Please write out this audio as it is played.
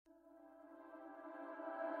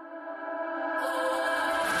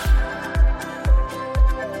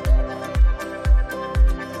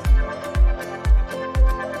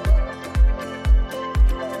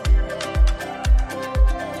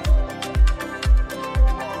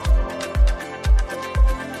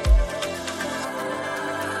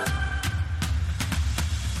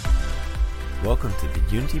Welcome to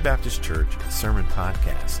the Unity Baptist Church Sermon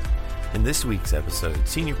Podcast. In this week's episode,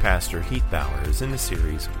 Senior Pastor Heath Bauer is in the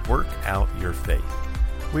series, Work Out Your Faith.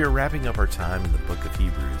 We are wrapping up our time in the book of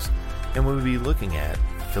Hebrews, and we will be looking at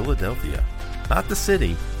Philadelphia. Not the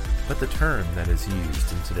city, but the term that is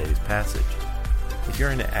used in today's passage. If you're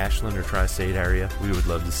in the Ashland or Tri-State area, we would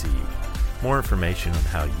love to see you. More information on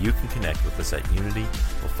how you can connect with us at Unity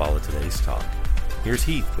will follow today's talk. Here's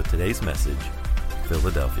Heath with today's message,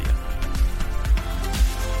 Philadelphia.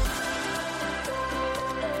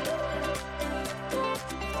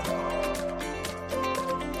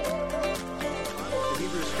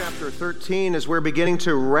 Hebrews chapter 13 as we're beginning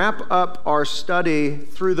to wrap up our study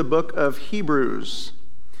through the book of Hebrews.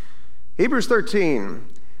 Hebrews 13.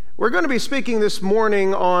 We're going to be speaking this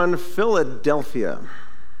morning on Philadelphia.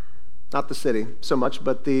 Not the city so much,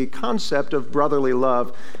 but the concept of brotherly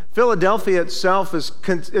love. Philadelphia itself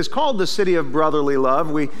is called the city of brotherly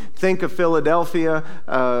love. We think of Philadelphia,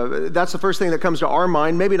 that's the first thing that comes to our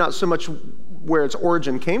mind, maybe not so much where its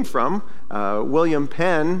origin came from. William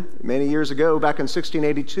Penn, many years ago, back in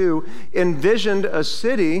 1682, envisioned a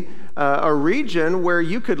city, a region where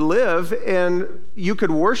you could live and you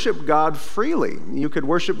could worship God freely. You could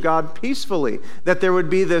worship God peacefully. That there would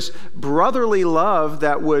be this brotherly love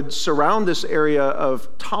that would surround this area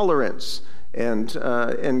of tolerance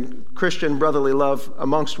and Christian brotherly love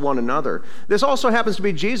amongst one another. This also happens to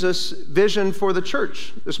be Jesus' vision for the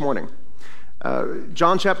church this morning.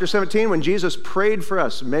 John chapter 17, when Jesus prayed for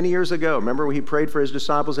us many years ago, remember he prayed for his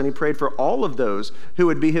disciples and he prayed for all of those who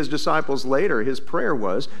would be his disciples later. His prayer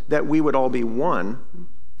was that we would all be one,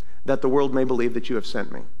 that the world may believe that you have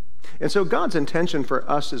sent me. And so God's intention for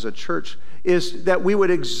us as a church is that we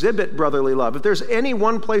would exhibit brotherly love. If there's any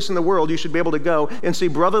one place in the world you should be able to go and see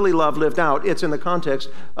brotherly love lived out, it's in the context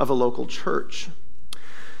of a local church.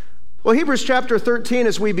 Well, Hebrews chapter 13,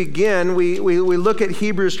 as we begin, we look at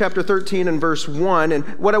Hebrews chapter 13 and verse 1. And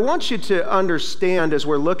what I want you to understand as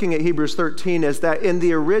we're looking at Hebrews 13 is that in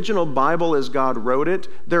the original Bible as God wrote it,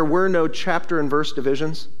 there were no chapter and verse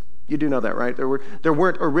divisions. You do know that, right? There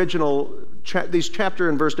weren't original, these chapter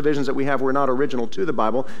and verse divisions that we have were not original to the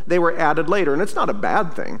Bible. They were added later, and it's not a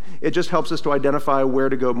bad thing. It just helps us to identify where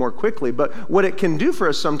to go more quickly. But what it can do for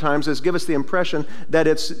us sometimes is give us the impression that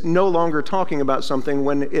it's no longer talking about something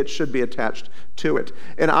when it should be attached to it.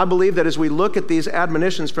 And I believe that as we look at these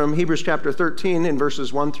admonitions from Hebrews chapter 13 in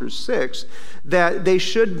verses 1 through 6, that they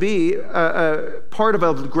should be a part of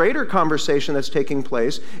a greater conversation that's taking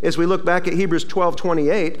place. As we look back at Hebrews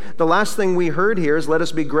 12:28, the last thing we heard here is let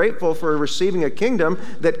us be grateful for receiving a kingdom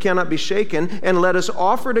that cannot be shaken, and let us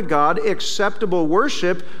offer to God acceptable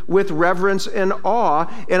worship with reverence and awe.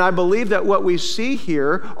 And I believe that what we see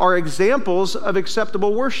here are examples of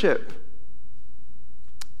acceptable worship.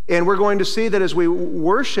 And we're going to see that as we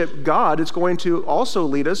worship God, it's going to also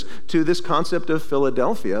lead us to this concept of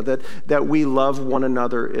Philadelphia, that we love one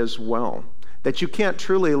another as well. That you can't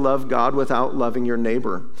truly love God without loving your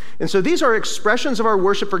neighbor. And so these are expressions of our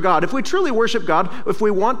worship for God. If we truly worship God, if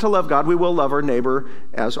we want to love God, we will love our neighbor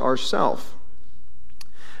as ourself.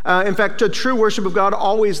 In fact, a true worship of God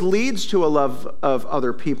always leads to a love of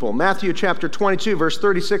other people. Matthew chapter 22, verse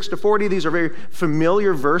 36 to 40, these are very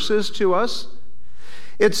familiar verses to us.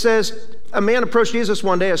 It says, a man approached Jesus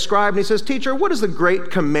one day, a scribe, and he says, "Teacher, what is the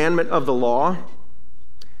great commandment of the law?"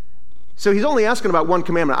 So he's only asking about one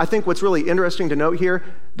commandment. I think what's really interesting to note here,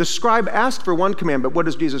 the scribe asked for one commandment. What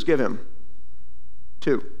does Jesus give him?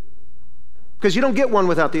 2. Because you don't get one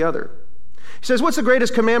without the other. He says, what's the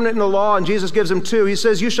greatest commandment in the law? And Jesus gives him 2. He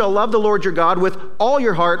says, you shall love the Lord your God with all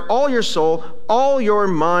your heart, all your soul, all your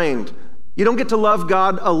mind. You don't get to love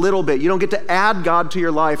God a little bit. You don't get to add God to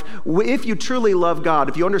your life. If you truly love God,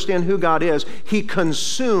 if you understand who God is, he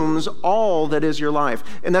consumes all that is your life.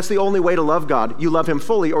 And that's the only way to love God. You love him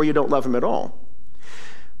fully or you don't love him at all.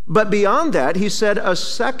 But beyond that, he said a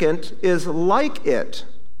second is like it.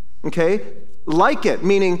 Okay? Like it,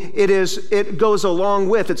 meaning it goes along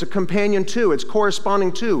with, it's a companion to, it's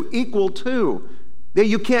corresponding to, equal to. That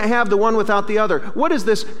you can't have the one without the other. What is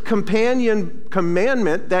this companion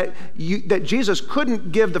commandment that Jesus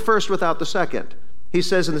couldn't give the first without the second? He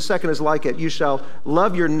says, and the second is like it, you shall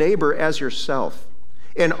love your neighbor as yourself.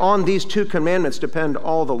 And on these 2 commandments depend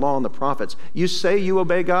all the law and the prophets. You say you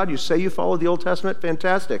obey God, you say you follow the Old Testament,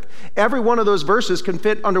 fantastic. Every one of those verses can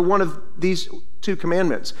fit under one of these 2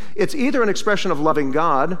 commandments. It's either an expression of loving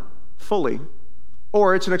God fully,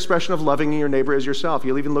 or it's an expression of loving your neighbor as yourself.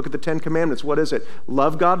 You'll even look at the 10 commandments. What is it?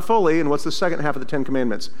 Love God fully, and what's the second half of the 10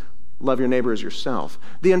 commandments? love your neighbor as yourself.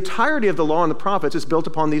 The entirety of the law and the prophets is built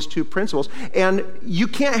upon these two principles, and you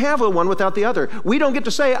can't have one without the other. We don't get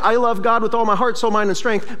to say, I love God with all my heart, soul, mind, and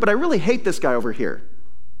strength, but I really hate this guy over here.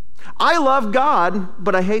 I love God,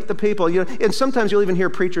 but I hate the people. And sometimes you'll even hear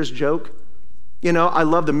preachers joke, I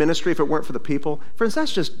love the ministry if it weren't for the people. Friends,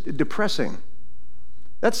 that's just depressing.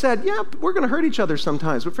 That's sad. Yeah, we're going to hurt each other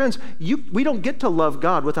sometimes. But friends, we don't get to love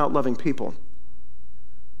God without loving people.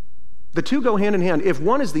 The two go hand in hand. If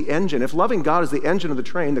one is the engine, if loving God is the engine of the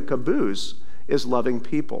train, the caboose is loving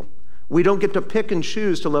people. We don't get to pick and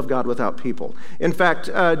choose to love God without people. In fact,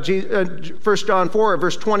 1 John 4,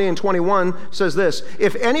 verse 20 and 21 says this,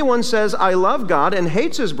 if anyone says, I love God and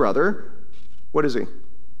hates his brother, what is he?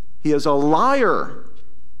 He is a liar.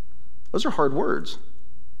 Those are hard words.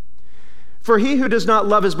 For he who does not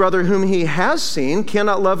love his brother whom he has seen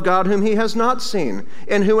cannot love God whom he has not seen.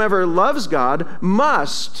 And whoever loves God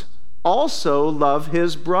must also love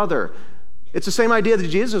his brother. It's the same idea that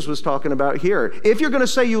Jesus was talking about here. If you're going to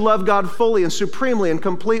say you love God fully and supremely and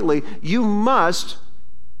completely, you must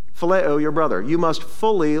phileo your brother. You must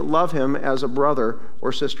fully love him as a brother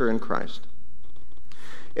or sister in Christ.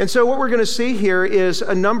 And so what we're going to see here is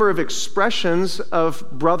a number of expressions of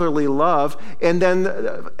brotherly love. And then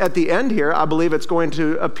at the end here, I believe it's going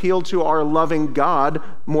to appeal to our loving God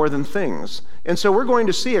more than things. And so we're going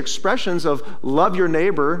to see expressions of love your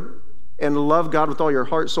neighbor and love God with all your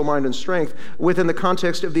heart, soul, mind, and strength within the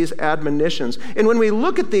context of these admonitions. And when we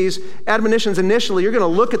look at these admonitions initially, you're going to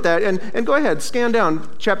look at that and go ahead, scan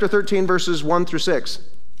down chapter 13, verses 1 through 6.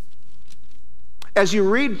 As you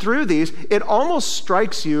read through these, it almost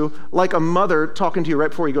strikes you like a mother talking to you right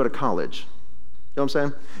before you go to college. You know what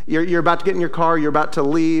I'm saying? You're about to get in your car, you're about to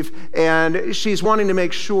leave, and she's wanting to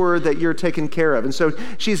make sure that you're taken care of. And so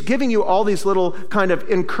she's giving you all these little kind of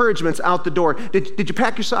encouragements out the door. Did you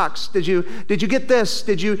pack your socks? Did you get this?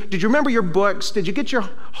 Did you remember your books? Did you get your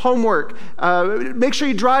homework? Make sure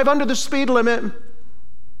you drive under the speed limit.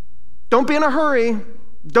 Don't be in a hurry.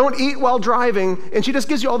 Don't eat while driving. And she just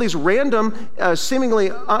gives you all these random,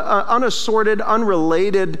 seemingly unassorted,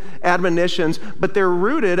 unrelated admonitions, but they're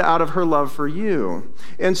rooted out of her love for you.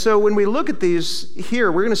 And so when we look at these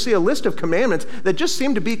here, we're going to see a list of commandments that just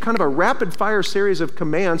seem to be kind of a rapid-fire series of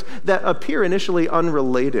commands that appear initially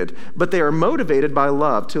unrelated, but they are motivated by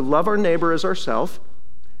love, to love our neighbor as ourselves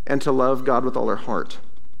and to love God with all our heart.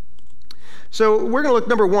 So we're going to look,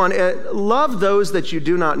 number one, at love those that you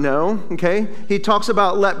do not know, okay? He talks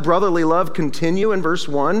about let brotherly love continue in verse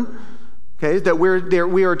 1, okay? That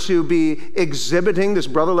we are to be exhibiting this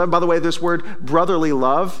brotherly love. By the way, this word brotherly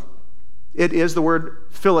love, it is the word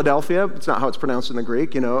Philadelphia. It's not how it's pronounced in the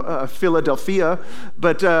Greek, Philadelphia.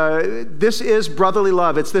 But this is brotherly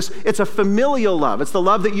love. It's a familial love. It's the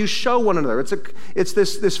love that you show one another. It's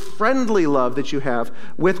this friendly love that you have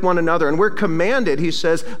with one another. And we're commanded, he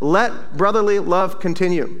says, let brotherly love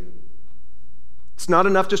continue. It's not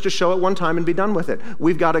enough just to show it one time and be done with it.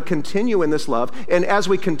 We've got to continue in this love. And as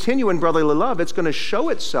we continue in brotherly love, it's going to show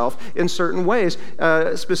itself in certain ways.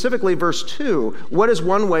 Specifically, verse 2, what is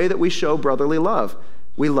one way that we show brotherly love?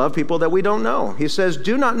 We love people that we don't know. He says,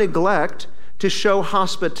 do not neglect to show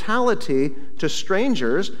hospitality to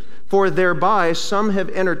strangers, for thereby some have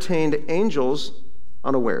entertained angels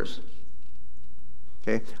unawares.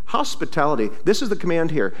 Okay, hospitality, this is the command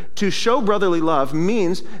here. To show brotherly love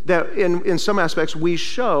means that in some aspects we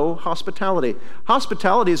show hospitality.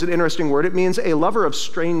 Hospitality is an interesting word. It means a lover of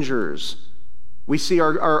strangers. We see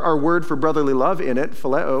our word for brotherly love in it,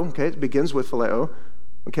 phileo, okay, it begins with phileo.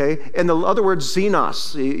 Okay, and the other word,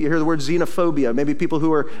 xenos. You hear the word xenophobia, maybe people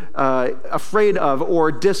who are afraid of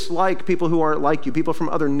or dislike people who aren't like you, people from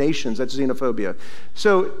other nations. That's xenophobia.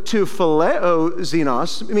 So to phileo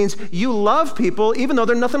xenos means you love people even though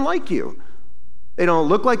they're nothing like you. They don't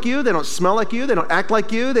look like you, they don't smell like you, they don't act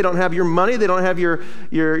like you, they don't have your money, they don't have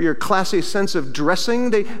your classy sense of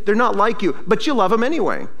dressing. They're not like you, but you love them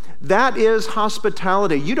anyway. That is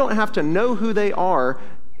hospitality. You don't have to know who they are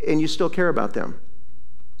and you still care about them.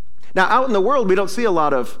 Now, out in the world, we don't see a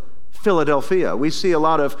lot of Philadelphia. We see a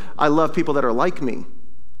lot of, I love people that are like me.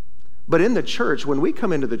 But in the church, when we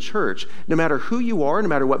come into the church, no matter who you are, no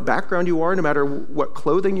matter what background you are, no matter what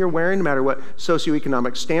clothing you're wearing, no matter what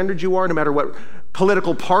socioeconomic standards you are, no matter what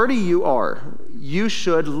political party you are, you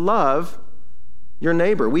should love your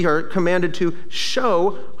neighbor. We are commanded to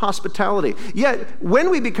show hospitality. Yet, when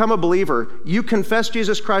we become a believer, you confess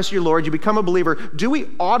Jesus Christ your Lord, you become a believer, do we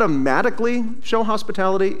automatically show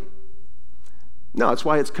hospitality? No, that's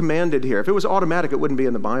why it's commanded here. If it was automatic, it wouldn't be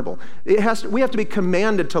in the Bible. We have to be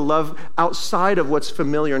commanded to love outside of what's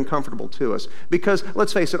familiar and comfortable to us. Because,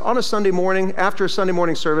 let's face it, on a Sunday morning, after a Sunday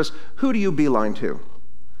morning service, who do you beeline to?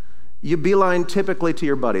 You beeline typically to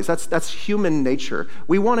your buddies. That's human nature.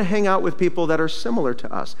 We want to hang out with people that are similar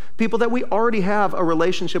to us, people that we already have a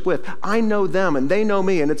relationship with. I know them and they know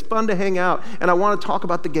me, and it's fun to hang out, and I want to talk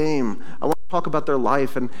about the game. I want to talk about their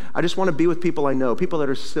life, and I just want to be with people I know, people that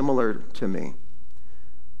are similar to me.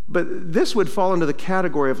 But this would fall into the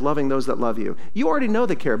category of loving those that love you. You already know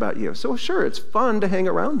they care about you, so sure, it's fun to hang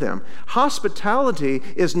around them. Hospitality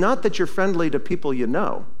is not that you're friendly to people you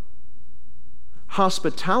know.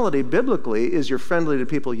 Hospitality, biblically, is you're friendly to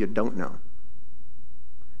people you don't know.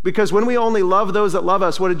 Because when we only love those that love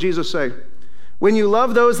us, what did Jesus say? When you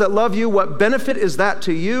love those that love you, what benefit is that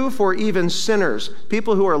to you? For even sinners,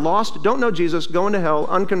 people who are lost, don't know Jesus, going to hell,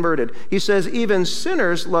 unconverted. He says even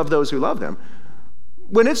sinners love those who love them.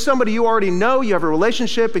 When it's somebody you already know, you have a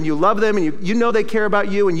relationship, and you love them, and you know they care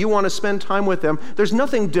about you, and you want to spend time with them, there's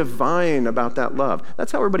nothing divine about that love.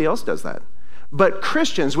 That's how everybody else does that. But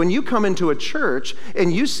Christians, when you come into a church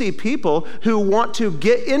and you see people who want to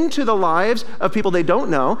get into the lives of people they don't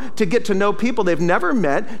know, to get to know people they've never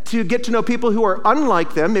met, to get to know people who are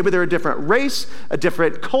unlike them, maybe they're a different race, a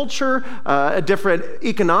different culture, a different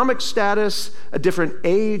economic status, a different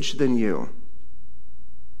age than you.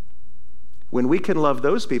 When we can love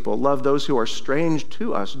those people, love those who are strange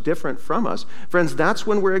to us, different from us, friends, that's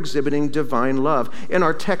when we're exhibiting divine love. And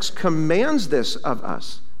our text commands this of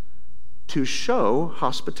us, to show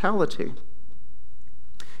hospitality.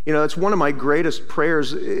 You know, it's one of my greatest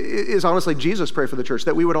prayers, is honestly Jesus' prayer for the church,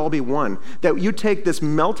 that we would all be one. That you take this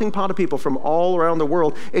melting pot of people from all around the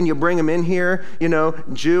world and you bring them in here, you know,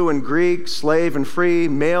 Jew and Greek, slave and free,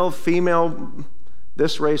 male, female,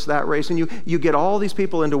 this race, that race, and you get all these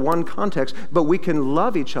people into one context, but we can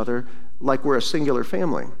love each other like we're a singular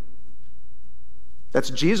family. That's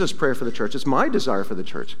Jesus' prayer for the church. It's my desire for the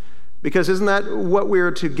church. Because isn't that what we're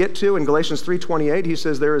to get to? In Galatians 3:28, he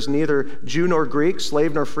says, there is neither Jew nor Greek,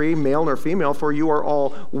 slave nor free, male nor female, for you are all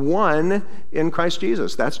one in Christ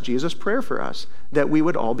Jesus. That's Jesus' prayer for us, that we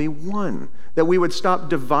would all be one, that we would stop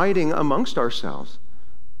dividing amongst ourselves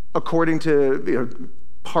according to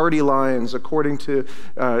party lines, according to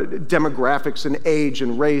demographics and age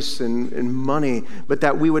and race and money, but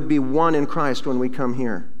that we would be one in Christ when we come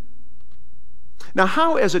here. Now,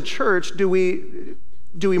 how as a church do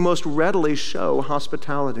we most readily show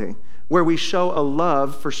hospitality, where we show a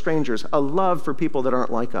love for strangers, a love for people that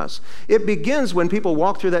aren't like us? It begins when people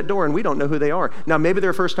walk through that door and we don't know who they are. Now, maybe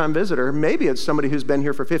they're a first-time visitor. Maybe it's somebody who's been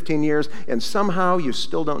here for 15 years and somehow you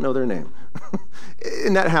still don't know their name.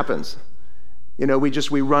 And that happens. You know,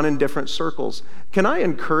 we run in different circles. Can I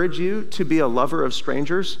encourage you to be a lover of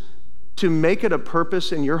strangers? To make it a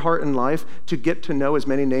purpose in your heart and life to get to know as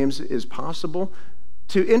many names as possible?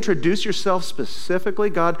 To introduce yourself specifically?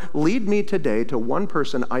 God, lead me today to one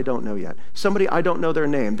person I don't know yet. Somebody I don't know their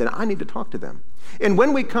name, then I need to talk to them. And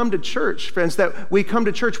when we come to church, friends, we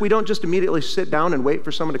don't just immediately sit down and wait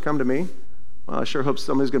for someone to come to me. Well, I sure hope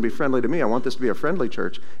somebody's going to be friendly to me. I want this to be a friendly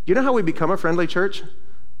church. You know how we become a friendly church?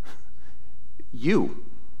 You.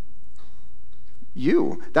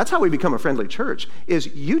 That's how we become a friendly church, is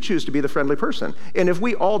you choose to be the friendly person. And if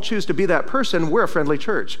we all choose to be that person, we're a friendly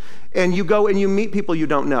church. And you go and you meet people you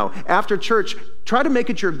don't know. After church, try to make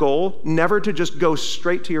it your goal never to just go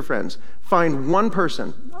straight to your friends. Find one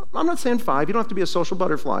person. I'm not saying 5. You don't have to be a social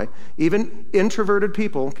butterfly. Even introverted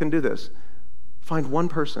people can do this. Find one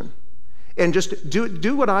person. And just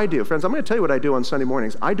do what I do. Friends, I'm going to tell you what I do on Sunday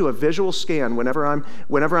mornings. I do a visual scan whenever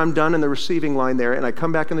I'm done in the receiving line there, and I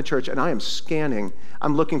come back in the church, and I am scanning.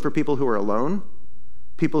 I'm looking for people who are alone,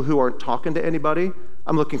 people who aren't talking to anybody.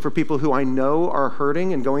 I'm looking for people who I know are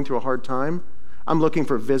hurting and going through a hard time. I'm looking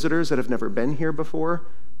for visitors that have never been here before.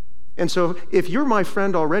 And so if you're my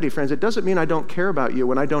friend already, friends, it doesn't mean I don't care about you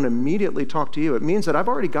when I don't immediately talk to you. It means that I've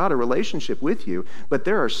already got a relationship with you, but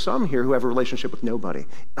there are some here who have a relationship with nobody.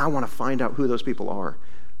 I want to find out who those people are.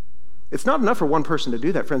 It's not enough for one person to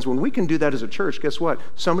do that, friends. When we can do that as a church, guess what?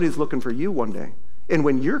 Somebody's looking for you one day. And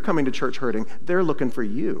when you're coming to church hurting, they're looking for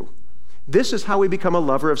you. This is how we become a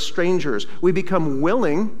lover of strangers. We become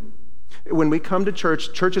willing. When we come to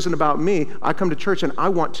church, church isn't about me. I come to church and I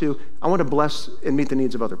want to bless and meet the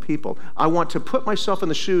needs of other people. I want to put myself in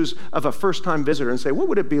the shoes of a first-time visitor and say, what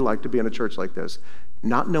would it be like to be in a church like this?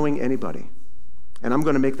 Not knowing anybody. And I'm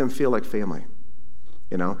going to make them feel like family.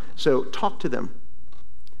 You know? So talk to them.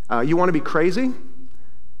 You want to be crazy?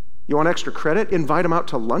 You want extra credit? Invite them out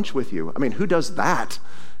to lunch with you. I mean, who does that?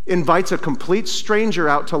 Invites a complete stranger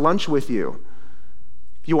out to lunch with you.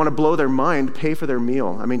 If you want to blow their mind, pay for their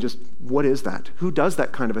meal. I mean, just what is that? Who does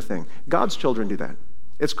that kind of a thing? God's children do that.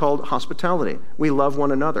 It's called hospitality. We love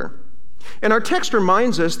one another. And our text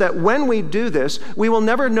reminds us that when we do this, we will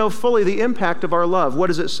never know fully the impact of our love. What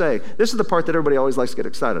does it say? This is the part that everybody always likes to get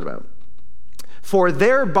excited about. For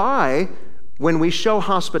thereby, when we show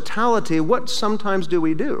hospitality, what sometimes do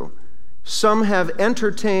we do? Some have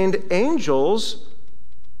entertained angels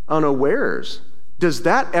unawares. Does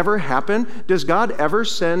that ever happen? Does God ever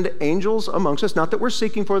send angels amongst us? Not that we're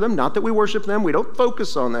seeking for them, not that we worship them, we don't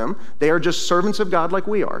focus on them. They are just servants of God like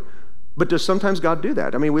we are. But does sometimes God do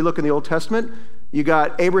that? I mean, we look in the Old Testament, you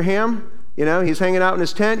got Abraham, he's hanging out in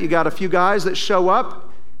his tent, you got a few guys that show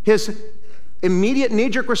up. His immediate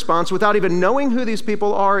knee-jerk response, without even knowing who these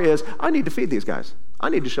people are, is, I need to feed these guys. I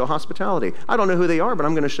need to show hospitality. I don't know who they are, but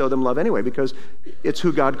I'm going to show them love anyway because it's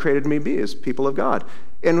who God created me to be, as people of God.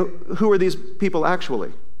 And who are these people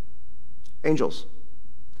actually? Angels.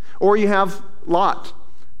 Or you have Lot.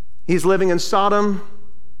 He's living in Sodom,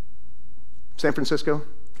 San Francisco,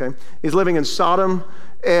 okay? He's living in Sodom,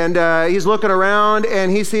 and he's looking around,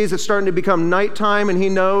 and he sees it's starting to become nighttime, and he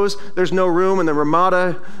knows there's no room in the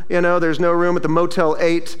Ramada, there's no room at the Motel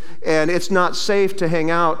 8, and it's not safe to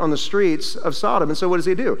hang out on the streets of Sodom. And so what does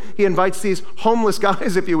he do? He invites these homeless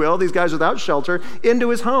guys, if you will, these guys without shelter,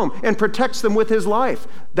 into his home and protects them with his life.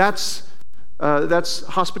 That's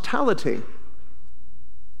hospitality.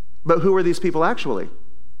 But who are these people actually?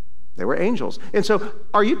 They were angels. And so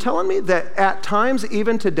are you telling me that at times,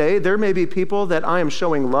 even today, there may be people that I am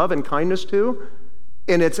showing love and kindness to,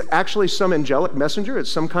 and it's actually some angelic messenger? It's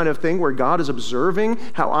some kind of thing where God is observing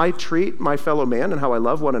how I treat my fellow man and how I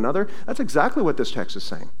love one another? That's exactly what this text is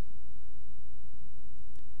saying.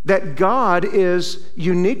 That God is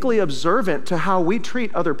uniquely observant to how we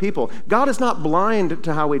treat other people. God is not blind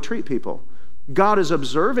to how we treat people. God is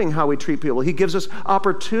observing how we treat people. He gives us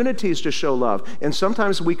opportunities to show love. And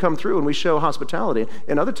sometimes we come through and we show hospitality,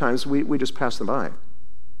 and other times we just pass them by.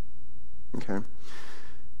 Okay.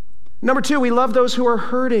 Number 2, we love those who are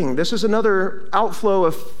hurting. This is another outflow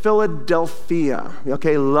of Philadelphia.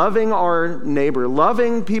 Okay, loving our neighbor,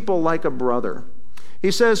 loving people like a brother.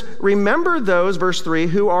 He says, remember those, verse 3,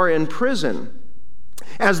 who are in prison,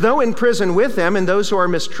 as though in prison with them, and those who are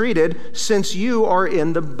mistreated, since you are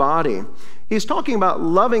in the body. He's talking about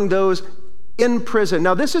loving those in prison.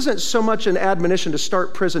 Now, this isn't so much an admonition to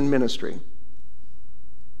start prison ministry.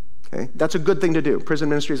 Okay, that's a good thing to do. Prison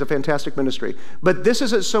ministry is a fantastic ministry. But this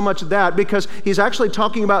isn't so much that, because he's actually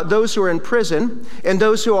talking about those who are in prison and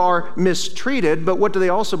those who are mistreated, but what do they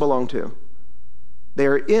also belong to? They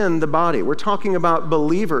are in the body. We're talking about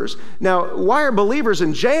believers. Now, why are believers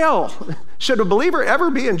in jail? Should a believer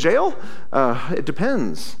ever be in jail? It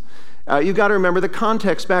depends. You've got to remember the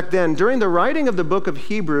context back then. During the writing of the book of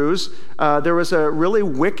Hebrews, there was a really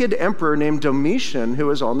wicked emperor named Domitian who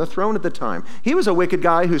was on the throne at the time. He was a wicked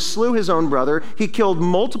guy who slew his own brother. He killed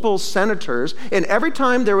multiple senators, and every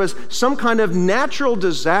time there was some kind of natural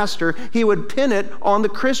disaster, he would pin it on the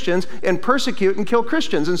Christians and persecute and kill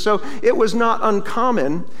Christians. And so it was not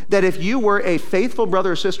uncommon that if you were a faithful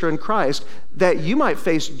brother or sister in Christ, that you might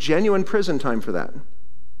face genuine prison time for that.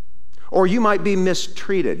 Or you might be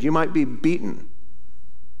mistreated. You might be beaten.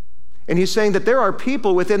 And he's saying that there are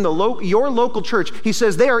people within your local church. He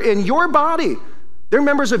says they are in your body. They're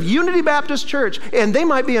members of Unity Baptist Church, and they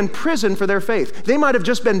might be in prison for their faith. They might have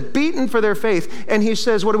just been beaten for their faith. And he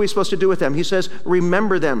says, what are we supposed to do with them? He says,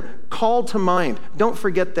 remember them. Call to mind. Don't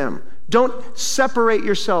forget them. Don't separate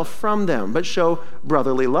yourself from them, but show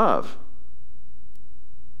brotherly love.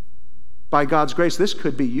 By God's grace, this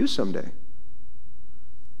could be you someday.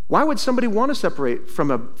 Why would somebody want to separate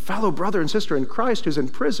from a fellow brother and sister in Christ who's in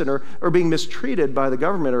prison or being mistreated by the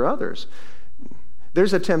government or others?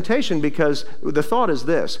 There's a temptation, because the thought is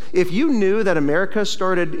this: if you knew that America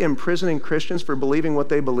started imprisoning Christians for believing what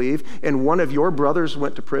they believe, and one of your brothers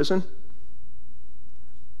went to prison,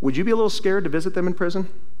 would you be a little scared to visit them in prison?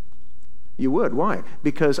 You would. Why?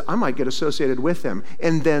 Because I might get associated with them,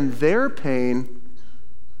 and then their pain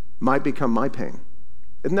might become my pain.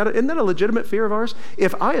 Isn't that a legitimate fear of ours?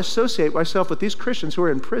 If I associate myself with these Christians who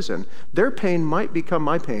are in prison, their pain might become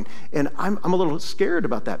my pain, and I'm a little scared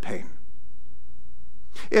about that pain.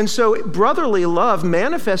 And so brotherly love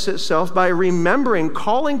manifests itself by remembering,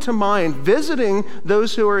 calling to mind, visiting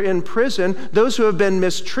those who are in prison, those who have been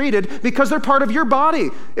mistreated, because they're part of your body.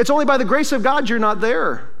 It's only by the grace of God you're not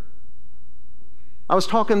there. I was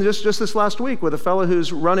talking just this last week with a fellow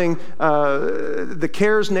who's running the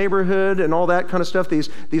CARES neighborhood and all that kind of stuff,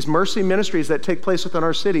 these mercy ministries that take place within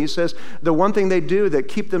our city. He says the one thing they do that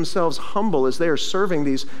keep themselves humble as they are serving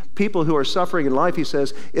these people who are suffering in life, he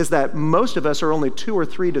says, is that most of us are only 2 or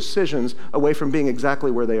 3 decisions away from being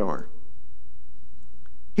exactly where they are.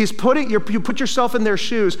 You put yourself in their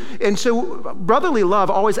shoes. And so brotherly love,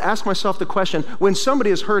 always ask myself the question, when somebody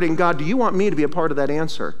is hurting, God, do you want me to be a part of that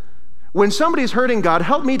answer? When somebody's hurting, God,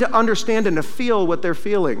 help me to understand and to feel what they're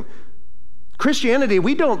feeling. Christianity,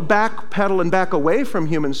 we don't backpedal and back away from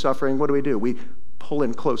human suffering. What do? We pull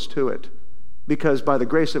in close to it, because by the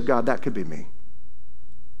grace of God, that could be me.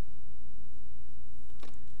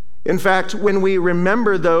 In fact, when we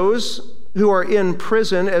remember those who are in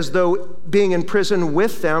prison as though being in prison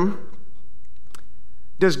with them,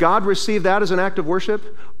 does God receive that as an act of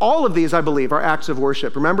worship? All of these, I believe, are acts of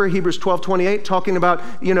worship. Remember Hebrews 12:28 talking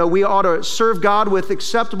about, we ought to serve God with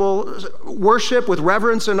acceptable worship, with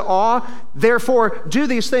reverence and awe. Therefore, do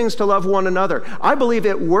these things to love one another. I believe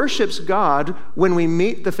it worships God when we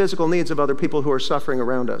meet the physical needs of other people who are suffering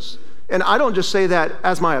around us. And I don't just say that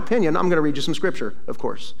as my opinion. I'm going to read you some scripture, of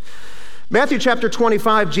course. Matthew chapter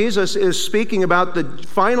 25, Jesus is speaking about the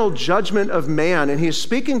final judgment of man, and he's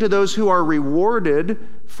speaking to those who are rewarded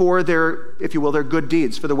for their, if you will, their good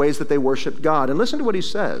deeds, for the ways that they worshiped God. And listen to what he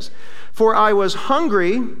says. For I was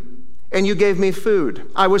hungry, and you gave me food.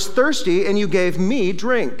 I was thirsty, and you gave me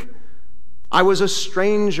drink. I was a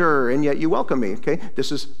stranger, and yet you welcomed me. Okay,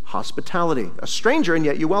 this is hospitality. A stranger, and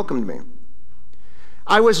yet you welcomed me.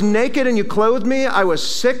 I was naked, and you clothed me. I was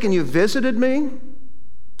sick, and you visited me.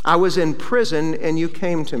 I was in prison and you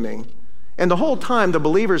came to me. And the whole time, the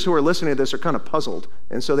believers who are listening to this are kind of puzzled.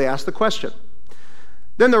 And so they ask the question.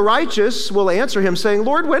 Then the righteous will answer him saying,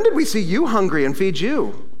 Lord, when did we see you hungry and feed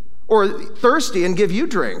you? Or thirsty and give you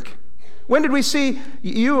drink? When did we see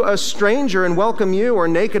you a stranger and welcome you, or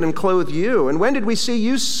naked and clothe you? And when did we see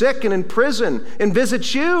you sick and in prison and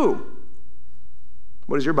visit you?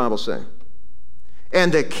 What does your Bible say?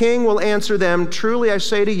 And the king will answer them, truly I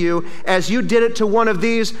say to you, as you did it to one of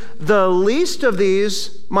these, the least of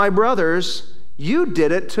these, my brothers, you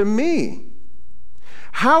did it to me.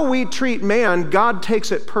 How we treat man, God takes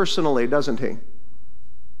it personally, doesn't he?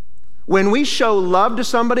 When we show love to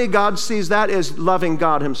somebody, God sees that as loving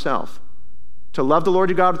God himself. To love the Lord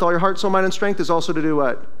your God with all your heart, soul, mind, and strength is also to do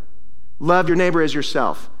what? Love your neighbor as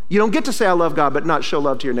yourself. You don't get to say I love God but not show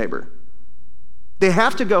love to your neighbor. They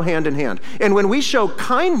have to go hand in hand. And when we show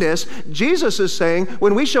kindness, Jesus is saying,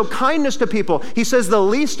 when we show kindness to people, he says, the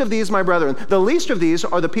least of these, my brethren, the least of these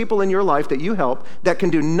are the people in your life that you help that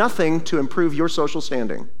can do nothing to improve your social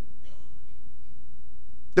standing.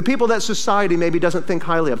 The people that society maybe doesn't think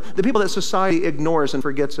highly of. The people that society ignores and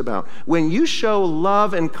forgets about. When you show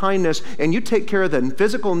love and kindness and you take care of the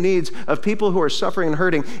physical needs of people who are suffering and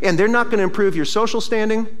hurting, and they're not going to improve your social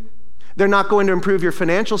standing, they're not going to improve your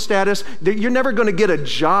financial status. You're never going to get a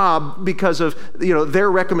job because of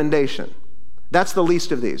their recommendation. That's the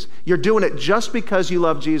least of these. You're doing it just because you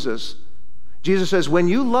love Jesus. Jesus says, when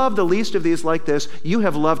you love the least of these like this, you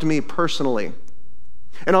have loved me personally.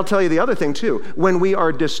 And I'll tell you the other thing too. When we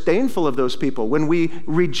are disdainful of those people, when we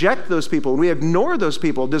reject those people, when we ignore those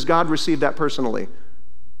people, does God receive that personally?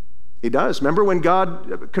 He does. Remember when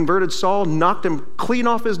God converted Saul, knocked him clean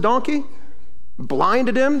off his donkey?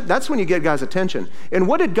 Blinded him? That's when you get God's attention. And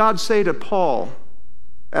what did God say to Paul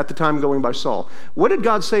at the time going by Saul? What did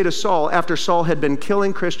God say to Saul after Saul had been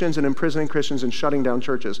killing Christians and imprisoning Christians and shutting down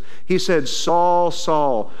churches? He said, Saul,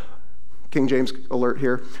 Saul, King James alert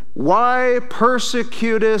here, why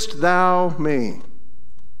persecutest thou me?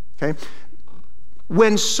 Okay.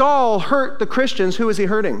 When Saul hurt the Christians, who is he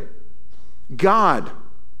hurting? God.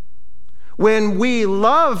 When we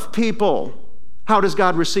love people, how does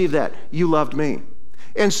God receive that? You loved me.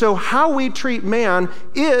 And so how we treat man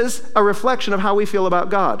is a reflection of how we feel about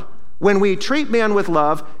God. When we treat man with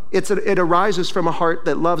love, it arises from a heart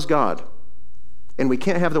that loves God. And we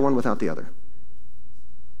can't have the one without the other.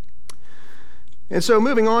 And so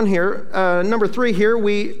moving on here, number 3 here,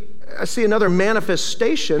 we see another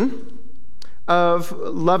manifestation of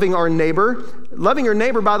loving our neighbor. Loving your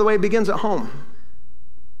neighbor, by the way, begins at home.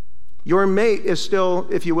 Your mate is still,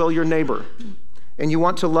 if you will, your neighbor. And you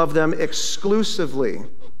want to love them exclusively.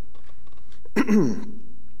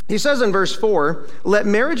 He says in verse 4, let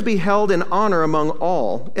marriage be held in honor among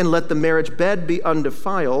all, and let the marriage bed be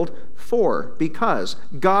undefiled, because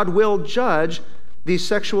God will judge the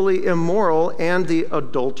sexually immoral and the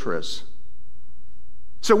adulterous.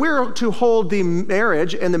 So we're to hold the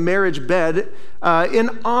marriage and the marriage bed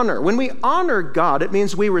in honor. When we honor God, it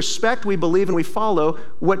means we respect, we believe, and we follow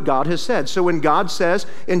what God has said. So when God says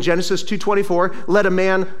in Genesis 2:24, let a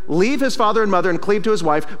man leave his father and mother and cleave to his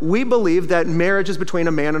wife, we believe that marriage is between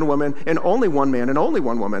a man and a woman, and only one man and only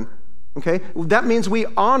one woman. Okay? That means we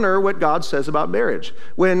honor what God says about marriage.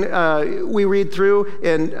 When we read through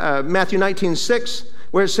in Matthew 19:6,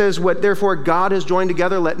 where it says, what therefore God has joined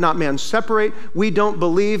together, let not man separate. We don't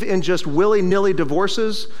believe in just willy-nilly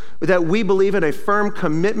divorces, but that we believe in a firm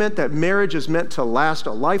commitment that marriage is meant to last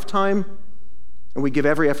a lifetime, and we give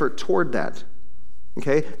every effort toward that.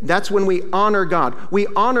 Okay? That's when we honor God. We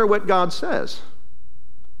honor what God says.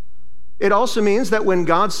 It also means that when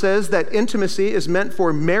God says that intimacy is meant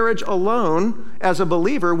for marriage alone, as a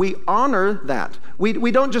believer, we honor that.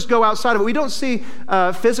 We don't just go outside of it. We don't see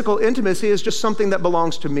physical intimacy as just something that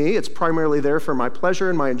belongs to me. It's primarily there for my pleasure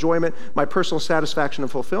and my enjoyment, my personal satisfaction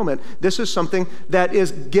and fulfillment. This is something that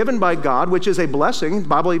is given by God, which is a blessing. The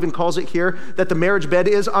Bible even calls it here that the marriage bed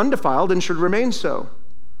is undefiled and should remain so.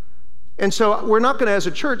 And so we're not going to, as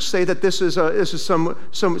a church, say that this is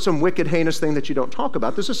some wicked, heinous thing that you don't talk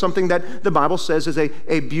about. This is something that the Bible says is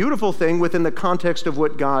a beautiful thing within the context of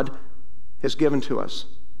what God has given to us.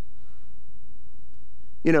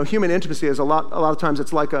 You know, human intimacy is a lot of times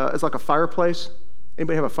it's like a fireplace.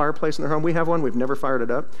 Anybody have a fireplace in their home? We have one. We've never fired it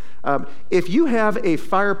up. If you have a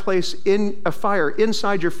fire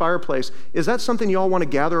inside your fireplace, is that something you all want to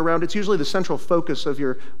gather around? It's usually the central focus of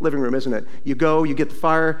your living room, isn't it? You go, you get the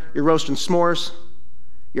fire, you're roasting s'mores,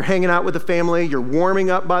 you're hanging out with the family, you're warming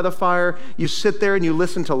up by the fire, you sit there and you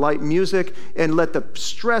listen to light music and let the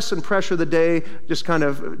stress and pressure of the day just kind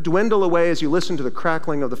of dwindle away as you listen to the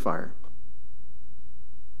crackling of the fire.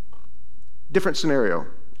 Different scenario,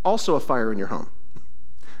 also a fire in your home.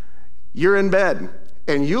 You're in bed,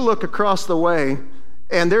 and you look across the way,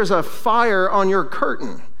 and there's a fire on your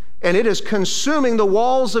curtain, and it is consuming the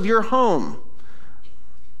walls of your home.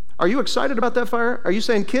 Are you excited about that fire? Are you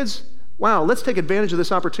saying, kids, wow, let's take advantage of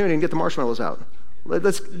this opportunity and get the marshmallows out?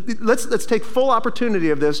 Let's take full opportunity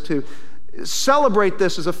of this to celebrate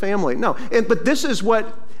this as a family. No, but this is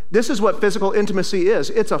what physical intimacy is.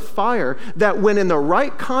 It's a fire that when in the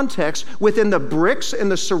right context, within the bricks and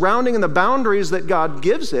the surrounding and the boundaries that God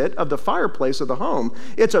gives it of the fireplace of the home,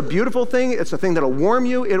 it's a beautiful thing. It's a thing that'll warm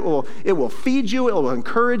you. It will feed you. It will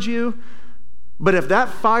encourage you. But if that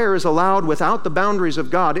fire is allowed without the boundaries of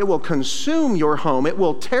God, it will consume your home. It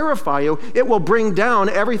will terrify you. It will bring down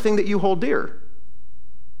everything that you hold dear.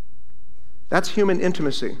 That's human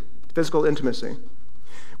intimacy, physical intimacy.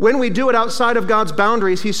 When we do it outside of God's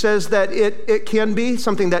boundaries, he says that it can be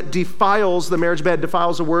something that defiles the marriage bed.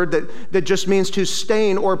 Defiles a word that just means to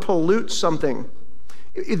stain or pollute something.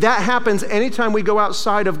 That happens anytime we go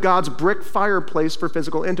outside of God's brick fireplace for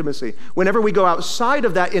physical intimacy. Whenever we go outside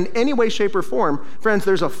of that in any way, shape, or form, friends,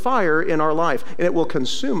 there's a fire in our life, and it will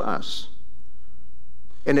consume us,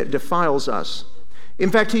 and it defiles us. In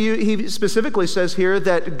fact, he specifically says here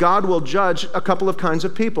that God will judge a couple of kinds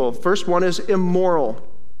of people. First one is immoral.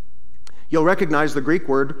 You'll recognize the Greek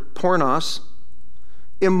word pornos.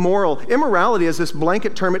 Immoral. Immorality is this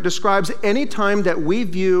blanket term. It describes any time that we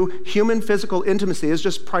view human physical intimacy as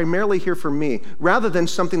just primarily here for me, rather than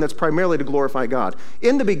something that's primarily to glorify God.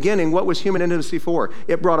 In the beginning, what was human intimacy for?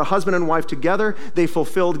 It brought a husband and wife together. They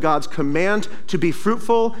fulfilled God's command to be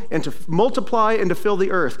fruitful and to multiply and to fill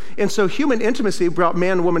the earth. And so human intimacy brought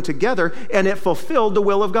man and woman together, and it fulfilled the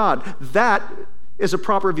will of God. That is a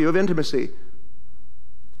proper view of intimacy.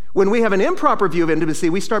 When we have an improper view of intimacy,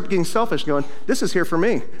 we start getting selfish, going, this is here for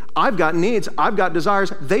me. I've got needs, I've got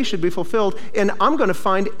desires, they should be fulfilled, and I'm going to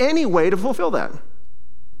find any way to fulfill that.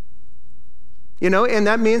 You know, and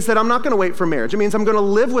that means that I'm not going to wait for marriage. It means I'm going to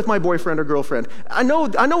live with my boyfriend or girlfriend. I know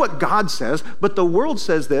what God says, but the world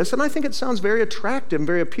says this, and I think it sounds very attractive and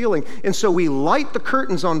very appealing. And so we light the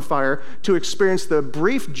curtains on fire to experience the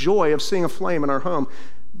brief joy of seeing a flame in our home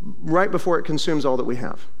right before it consumes all that we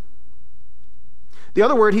have. The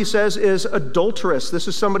other word he says is adulterous. This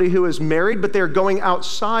is somebody who is married, but they're going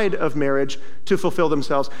outside of marriage to fulfill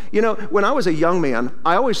themselves. You know, when I was a young man,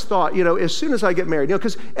 I always thought, you know, as soon as I get married, you know,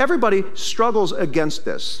 because everybody struggles against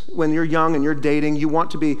this. When you're young and you're dating, you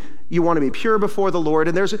want to be pure before the Lord.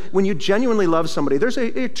 And when you genuinely love somebody, there's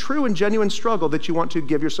a true and genuine struggle that you want to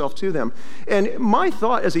give yourself to them. And my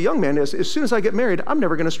thought as a young man is, as soon as I get married, I'm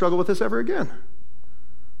never going to struggle with this ever again.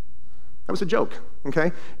 That was a joke,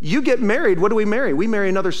 okay? You get married, what do we marry? We marry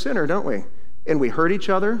another sinner, don't we? And we hurt each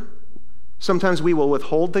other. Sometimes we will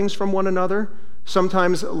withhold things from one another.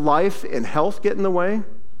 Sometimes life and health get in the way.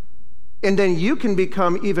 And then you can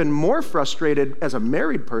become even more frustrated as a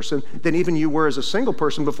married person than even you were as a single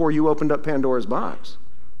person before you opened up Pandora's box.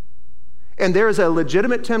 And there is a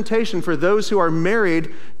legitimate temptation for those who are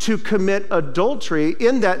married to commit adultery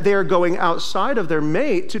in that they're going outside of their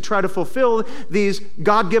mate to try to fulfill these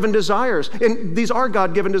God-given desires. And these are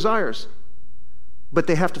God-given desires, but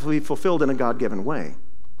they have to be fulfilled in a God-given way.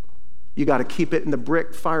 You got to keep it in the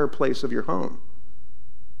brick fireplace of your home.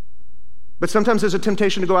 But sometimes there's a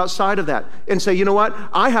temptation to go outside of that and say, you know what?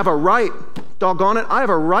 I have a right, doggone it, I have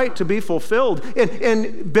a right to be fulfilled.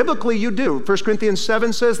 And biblically you do. 1 Corinthians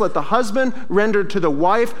 7 says, let the husband render to the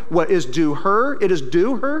wife what is due her. It is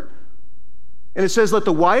due her. And it says, let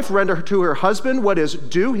the wife render to her husband what is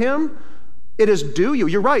due him. It is due you.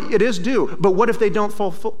 You're right, it is due. But what if they don't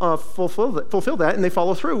fulfill that and they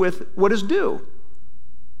follow through with what is due?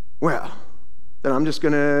 Well,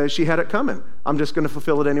 then she had it coming. I'm just going to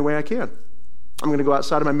fulfill it any way I can. I'm going to go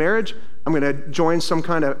outside of my marriage. I'm going to join some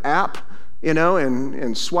kind of app,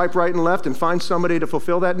 and swipe right and left and find somebody to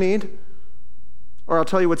fulfill that need. Or I'll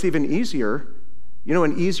tell you what's even easier.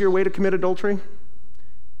 An easier way to commit adultery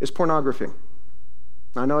is pornography.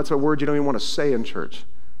 I know it's a word you don't even want to say in church.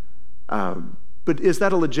 But is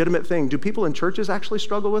that a legitimate thing? Do people in churches actually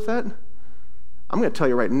struggle with that? I'm going to tell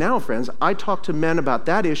you right now, friends, I talk to men about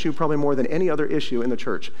that issue probably more than any other issue in the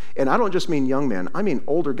church. And I don't just mean young men. I mean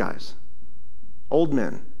older guys, old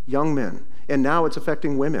men, young men. And now it's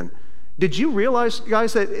affecting women. Did you realize,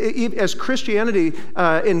 guys, that as Christianity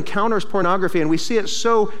encounters pornography and we see it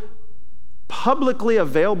so publicly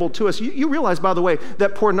available to us, you realize, by the way,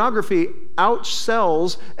 that pornography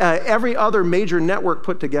outsells every other major network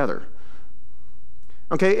put together.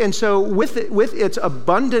 Okay, and so with its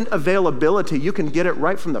abundant availability, you can get it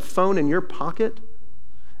right from the phone in your pocket.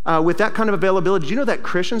 With that kind of availability, do you know that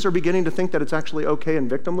Christians are beginning to think that it's actually okay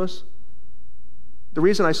and victimless? The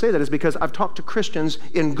reason I say that is because I've talked to Christians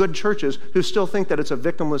in good churches who still think that it's a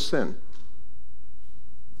victimless sin.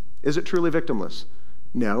 Is it truly victimless?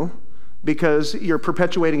 No, because you're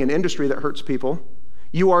perpetuating an industry that hurts people.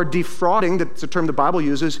 You are defrauding, that's the term the Bible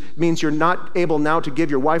uses, means you're not able now to give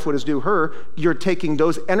your wife what is due her. You're taking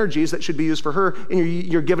those energies that should be used for her and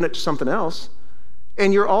you're giving it to something else.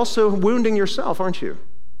 And you're also wounding yourself, aren't you?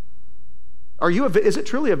 Is it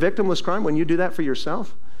truly a victimless crime when you do that for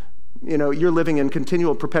yourself? You're living in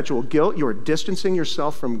continual perpetual guilt. You're distancing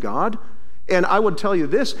yourself from God. And I would tell you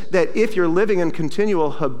this, that if you're living in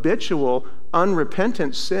continual, habitual,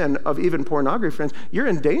 unrepentant sin of even pornography, friends, you're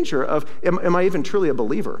in danger of, am I even truly a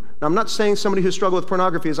believer? Now, I'm not saying somebody who struggles with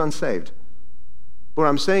pornography is unsaved. What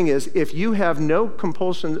I'm saying is, if you have no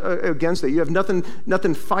compulsion against it, you have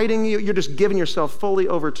nothing fighting you, you're just giving yourself fully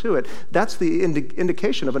over to it, that's the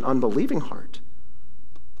indication of an unbelieving heart.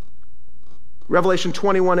 Revelation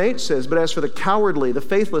 21:8 says, but as for the cowardly, the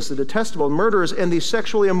faithless, the detestable, murderers, and the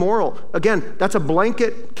sexually immoral, again, that's a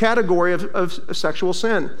blanket category of sexual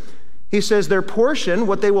sin. He says their portion,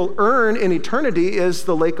 what they will earn in eternity, is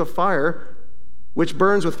the lake of fire, which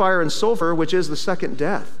burns with fire and sulfur, which is the second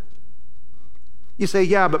death. You say,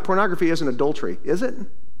 yeah, but pornography isn't adultery, is it?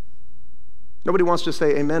 Nobody wants to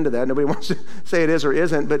say amen to that. Nobody wants to say it is or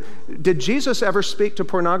isn't. But did Jesus ever speak to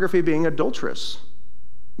pornography being adulterous?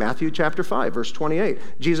 Matthew chapter 5, verse 28.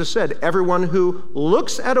 Jesus said, everyone who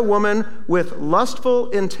looks at a woman with lustful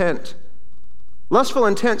intent. Lustful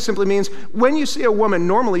intent simply means when you see a woman,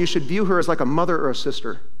 normally you should view her as like a mother or a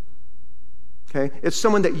sister. Okay? It's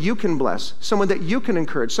someone that you can bless, someone that you can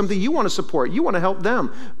encourage, something you want to support, you want to help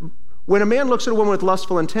them. When a man looks at a woman with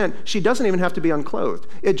lustful intent, she doesn't even have to be unclothed.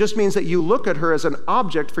 It just means that you look at her as an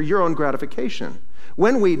object for your own gratification.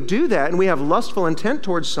 When we do that and we have lustful intent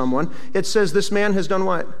towards someone, it says this man has done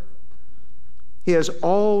what? He has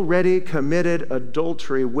already committed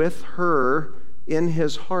adultery with her in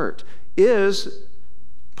his heart. Is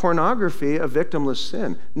pornography a victimless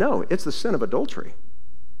sin? No, it's the sin of adultery.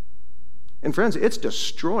 And friends, it's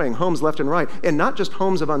destroying homes left and right, and not just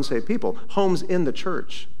homes of unsaved people, homes in the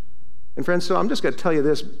church. And friends, so I'm just going to tell you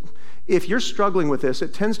this. If you're struggling with this,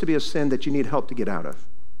 it tends to be a sin that you need help to get out of.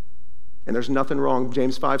 And there's nothing wrong.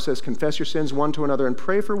 James 5 says, confess your sins one to another and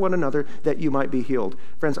pray for one another that you might be healed.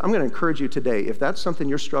 Friends, I'm going to encourage you today, if that's something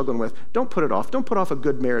you're struggling with, don't put it off. Don't put off a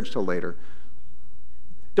good marriage till later.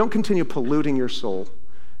 Don't continue polluting your soul.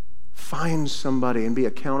 Find somebody and be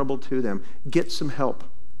accountable to them. Get some help.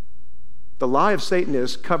 The lie of Satan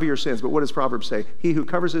is cover your sins. But what does Proverbs say? He who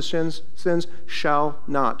covers his sins shall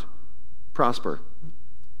not prosper.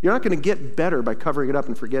 You're not going to get better by covering it up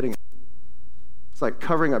and forgetting it. It's like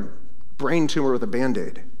covering a brain tumor with a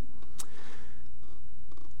Band-Aid.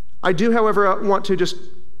 I do, however, want to just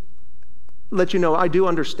let you know, I do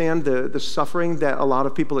understand the suffering that a lot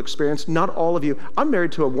of people experience. Not all of you. I'm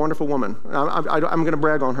married to a wonderful woman. I'm going to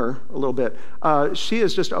brag on her a little bit. She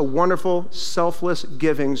is just a wonderful, selfless,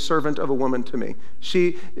 giving servant of a woman to me.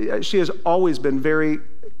 She has always been very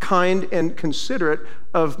kind and considerate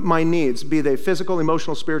of my needs, be they physical,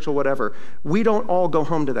 emotional, spiritual, whatever. We don't all go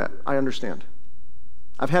home to that. I understand.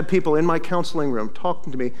 I've had people in my counseling room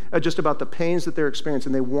talking to me just about the pains that they're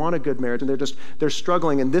experiencing. They want a good marriage, and they're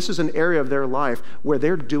struggling, and this is an area of their life where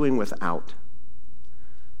they're doing without.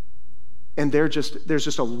 And there's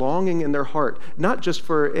just a longing in their heart, not just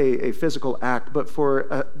for a physical act, but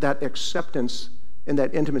for that acceptance and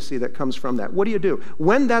that intimacy that comes from that. What do you do?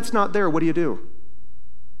 When that's not there, what do you do?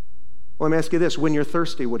 Well, let me ask you this. When you're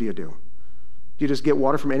thirsty, what do you do? Do you just get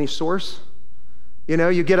water from any source? You know,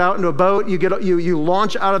 you get out into a boat, you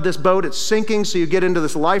launch out of this boat, it's sinking, so you get into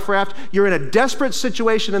this life raft. You're in a desperate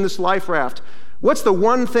situation in this life raft. What's the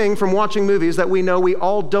one thing from watching movies that we know we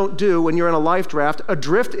all don't do when you're in a life raft,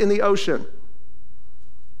 adrift in the ocean?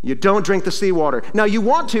 You don't drink the seawater. Now, you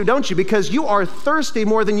want to, don't you? Because you are thirsty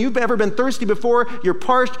more than you've ever been thirsty before. You're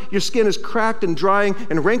parched, your skin is cracked and drying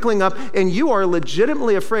and wrinkling up, and you are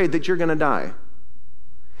legitimately afraid that you're going to die.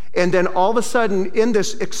 And then all of a sudden, in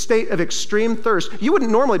this state of extreme thirst, you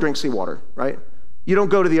wouldn't normally drink seawater, right? You don't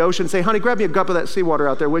go to the ocean and say, honey, grab me a cup of that seawater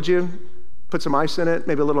out there, would you? Put some ice in it,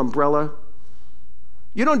 maybe a little umbrella.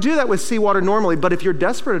 You don't do that with seawater normally, but if you're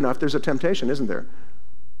desperate enough, there's a temptation, isn't there?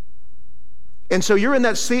 And so you're in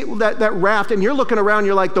that raft, and you're looking around,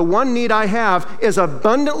 you're like, the one need I have is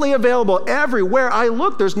abundantly available everywhere I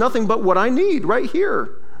look. There's nothing but what I need right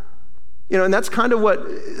here. You know, and that's kind of what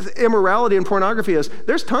immorality and pornography is.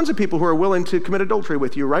 There's tons of people who are willing to commit adultery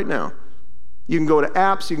with you right now. You can go to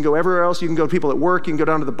apps, you can go everywhere else, you can go to people at work, you can go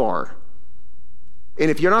down to the bar. And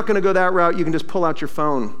if you're not going to go that route, you can just pull out your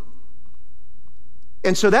phone.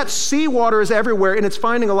 And so that seawater is everywhere, and it's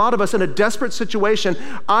finding a lot of us in a desperate situation.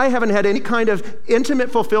 I haven't had any kind of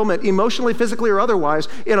intimate fulfillment, emotionally, physically, or otherwise,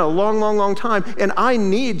 in a long, long, long time, and I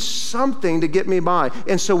need something to get me by.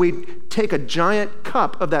 And so we take a giant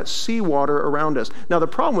cup of that seawater around us. Now, the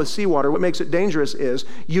problem with seawater, what makes it dangerous is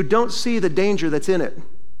you don't see the danger that's in it.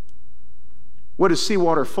 What is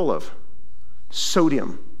seawater full of?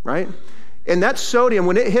 Sodium, right? And that sodium,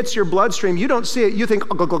 when it hits your bloodstream, you don't see it. You think,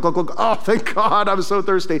 oh, thank God, I'm so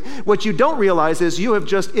thirsty. What you don't realize is you have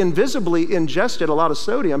just invisibly ingested a lot of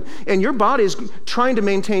sodium, and your body is trying to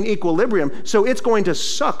maintain equilibrium. So it's going to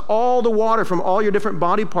suck all the water from all your different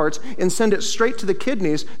body parts and send it straight to the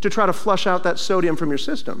kidneys to try to flush out that sodium from your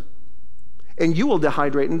system. And you will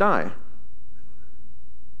dehydrate and die.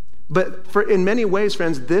 But in many ways,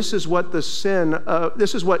 friends, this is what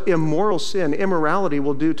immoral sin, immorality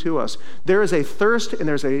will do to us. There is a thirst and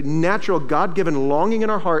there's a natural God-given longing in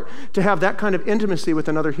our heart to have that kind of intimacy with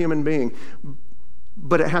another human being.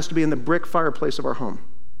 But it has to be in the brick fireplace of our home.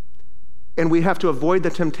 And we have to avoid the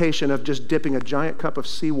temptation of just dipping a giant cup of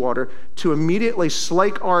seawater to immediately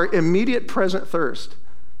slake our immediate present thirst.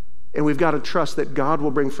 And we've got to trust that God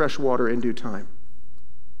will bring fresh water in due time.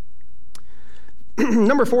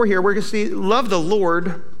 Number 4 here, we're going to see love the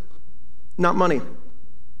Lord, not money.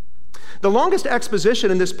 The longest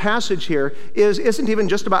exposition in this passage here isn't even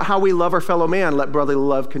just about how we love our fellow man. Let brotherly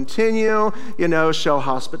love continue, show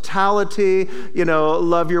hospitality,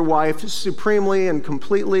 love your wife supremely and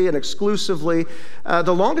completely and exclusively.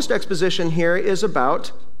 The longest exposition here is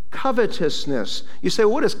about covetousness. You say,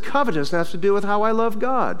 well, what does covetousness have to do with how I love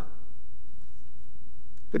God?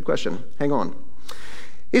 Good question. Hang on.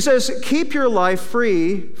 He says, keep your life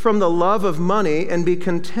free from the love of money and be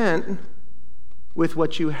content with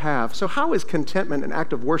what you have. So how is contentment an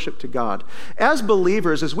act of worship to God? As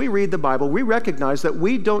believers, as we read the Bible, we recognize that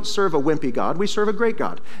we don't serve a wimpy God. We serve a great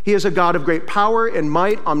God. He is a God of great power and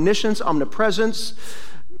might, omniscience, omnipresence.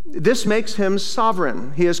 This makes him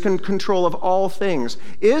sovereign. He is in control of all things.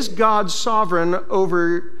 Is God sovereign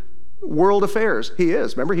over world affairs? He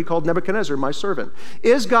is. Remember, he called Nebuchadnezzar my servant.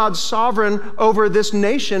 Is God sovereign over this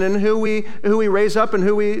nation and who we raise up and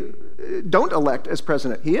who we don't elect as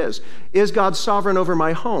president? He is. Is God sovereign over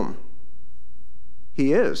my home?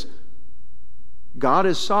 He is. God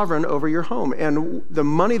is sovereign over your home, and the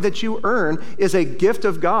money that you earn is a gift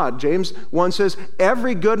of God. James 1 says,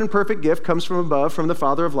 every good and perfect gift comes from above, from the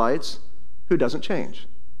Father of lights, who doesn't change.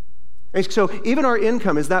 And so even our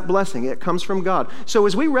income is that blessing. It comes from God. So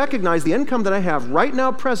as we recognize the income that I have right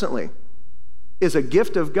now presently is a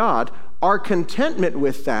gift of God, our contentment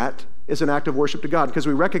with that is an act of worship to God, because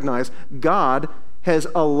we recognize God has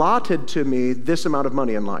allotted to me this amount of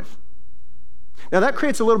money in life. Now that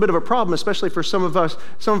creates a little bit of a problem, especially for some of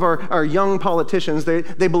our young politicians.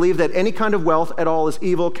 They believe that any kind of wealth at all is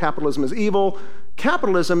evil. Capitalism is evil.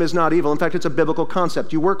 Capitalism is not evil. In fact, it's a biblical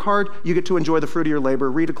concept. You work hard, you get to enjoy the fruit of your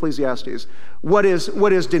labor. Read Ecclesiastes. What is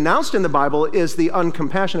denounced in the Bible is the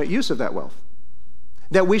uncompassionate use of that wealth,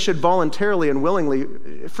 that we should voluntarily and willingly,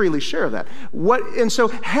 freely share that. And so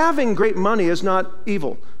having great money is not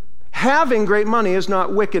evil. Having great money is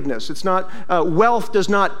not wickedness. It's not, wealth does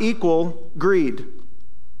not equal greed.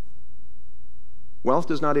 Wealth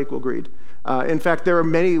does not equal greed. In fact, there are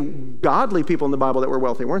many godly people in the Bible that were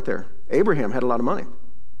wealthy, weren't there? Abraham had a lot of money.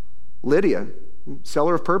 Lydia,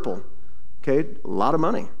 seller of purple, okay, a lot of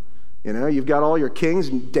money. You know, you've got all your kings,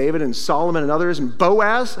 and David and Solomon and others, and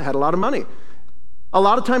Boaz had a lot of money. A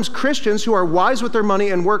lot of times Christians who are wise with their money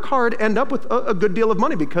and work hard end up with a good deal of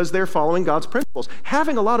money because they're following God's principles.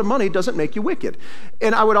 Having a lot of money doesn't make you wicked.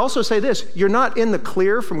 And I would also say this, you're not in the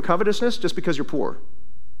clear from covetousness just because you're poor.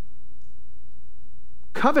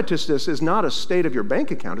 Covetousness is not a state of your bank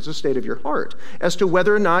account, it's a state of your heart as to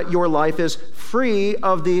whether or not your life is free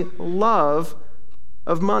of the love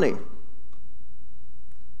of money.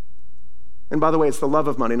 And by the way, it's the love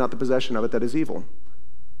of money, not the possession of it, that is evil.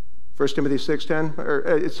 1 Timothy 6:10,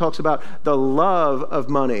 it talks about the love of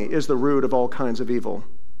money is the root of all kinds of evil.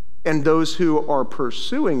 And those who are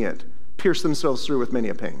pursuing it pierce themselves through with many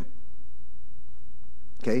a pain.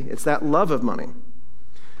 Okay, it's that love of money.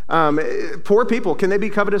 Poor people, can they be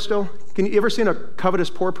covetous still? Can you ever seen a covetous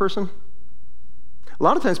poor person? A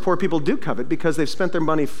lot of times poor people do covet because they've spent their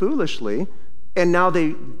money foolishly and now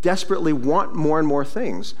they desperately want more and more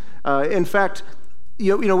things. In fact,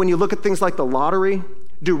 you know, when you look at things like the lottery,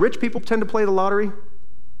 do rich people tend to play the lottery?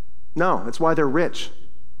 No, that's why they're rich.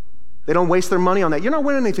 They don't waste their money on that. You're not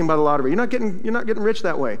winning anything by the lottery. You're not getting rich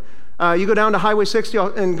that way. You go down to Highway 60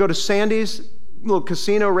 and go to Sandy's little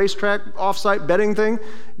casino, racetrack, off-site betting thing.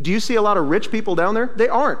 Do you see a lot of rich people down there? They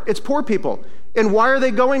aren't. It's poor people. And why are they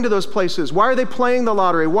going to those places? Why are they playing the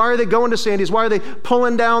lottery? Why are they going to Sandy's? Why are they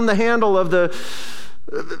pulling down the handle of the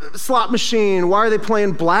slot machine? Why are they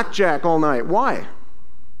playing blackjack all night? Why?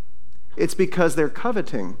 It's because they're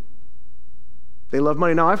coveting. They love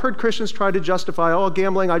money. Now, I've heard Christians try to justify,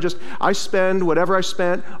 gambling, I spend whatever I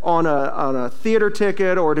spent on a theater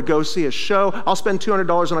ticket or to go see a show. I'll spend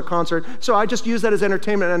 $200 on a concert. So I just use that as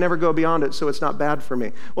entertainment and I never go beyond it, so it's not bad for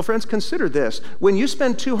me. Well, friends, consider this. When you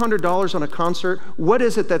spend $200 on a concert, what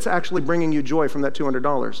is it that's actually bringing you joy from that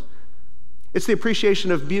 $200? It's the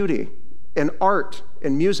appreciation of beauty and art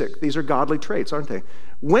and music. These are godly traits, aren't they?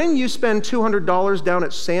 When you spend $200 down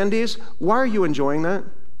at Sandy's, why are you enjoying that?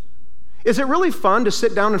 Is it really fun to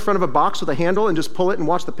sit down in front of a box with a handle and just pull it and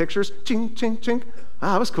watch the pictures? Ching, ching, ching.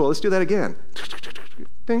 That was cool. Let's do that again.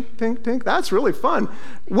 Tink, tink, tink. That's really fun.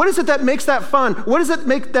 What is it that makes that fun? What is it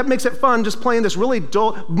that makes it fun just playing this really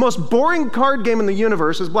dull, most boring card game in the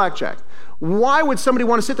universe is blackjack? Why would somebody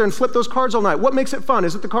want to sit there and flip those cards all night? What makes it fun?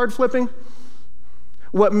 Is it the card flipping?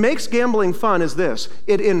 What makes gambling fun is this.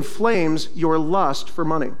 It inflames your lust for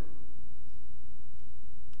money.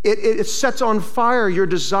 It sets on fire your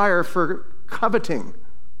desire for coveting.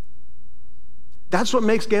 That's what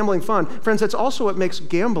makes gambling fun. Friends, that's also what makes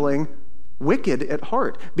gambling wicked at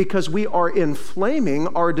heart, because we are inflaming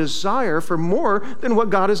our desire for more than what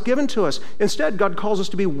God has given to us. Instead, God calls us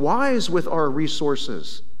to be wise with our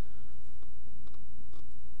resources.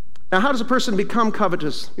 Now, how does a person become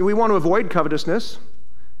covetous? We want to avoid covetousness.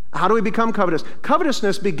 How do we become covetous?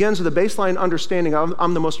 Covetousness begins with a baseline understanding of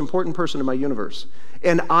I'm the most important person in my universe,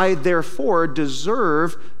 and I therefore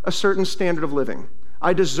deserve a certain standard of living.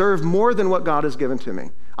 I deserve more than what God has given to me.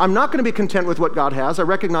 I'm not going to be content with what God has. I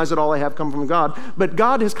recognize that all I have come from God, but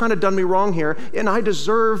God has kind of done me wrong here, and I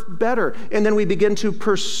deserve better. And then we begin to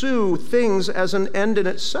pursue things as an end in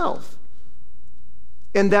itself.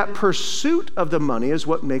 And that pursuit of the money is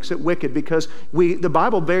what makes it wicked, because the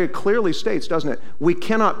Bible very clearly states, doesn't it? We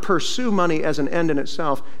cannot pursue money as an end in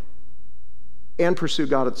itself and pursue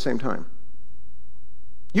God at the same time.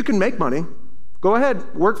 You can make money. Go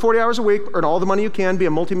ahead, work 40 hours a week, earn all the money you can, be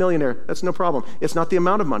a multimillionaire. That's no problem. It's not the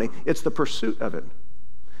amount of money, it's the pursuit of it.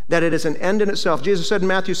 That it is an end in itself. Jesus said in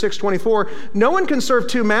Matthew 6:24, no one can serve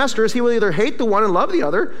two masters. He will either hate the one and love the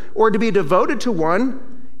other, or to be devoted to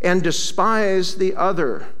one and despise the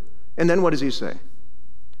other. And then what does he say?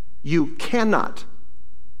 You cannot.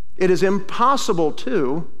 It is impossible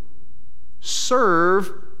to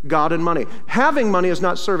serve God and money. Having money is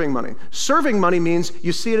not serving money. Serving money means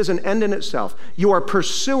you see it as an end in itself. You are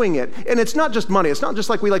pursuing it. And it's not just money. It's not just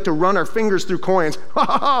like we like to run our fingers through coins.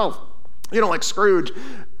 Like Scrooge.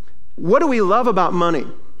 What do we love about money?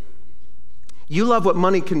 You love what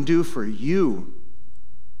money can do for you.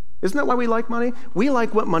 Isn't that why we like money? We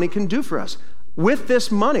like what money can do for us. With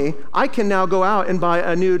this money, I can now go out and buy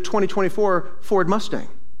a new 2024 Ford Mustang.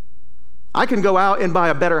 I can go out and buy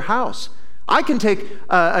a better house. I can take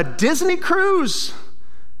a Disney cruise.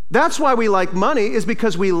 That's why we like money, is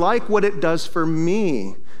because we like what it does for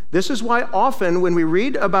me. This is why often when we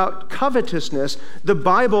read about covetousness, the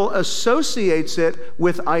Bible associates it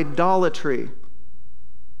with idolatry.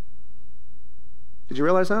 Did you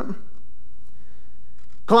realize that?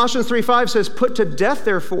 Colossians 3:5 says, put to death,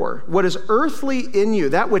 therefore, what is earthly in you,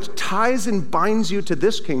 that which ties and binds you to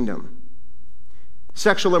this kingdom.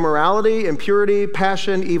 Sexual immorality, impurity,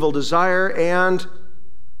 passion, evil desire, and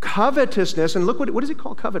covetousness. And look, what does he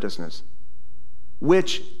call covetousness?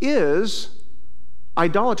 Which is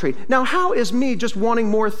idolatry. Now, how is me just wanting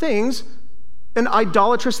more things an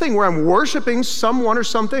idolatrous thing where I'm worshiping someone or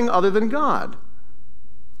something other than God?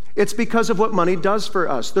 It's because of what money does for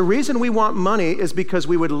us. The reason we want money is because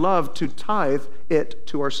we would love to tithe it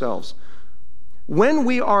to ourselves. When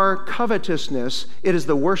we are covetousness, it is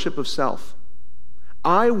the worship of self.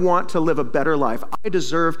 I want to live a better life. I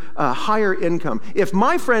deserve a higher income. If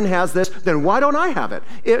my friend has this, then why don't I have it?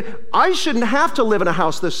 I shouldn't have to live in a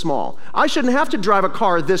house this small. I shouldn't have to drive a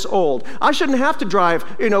car this old. I shouldn't have to drive,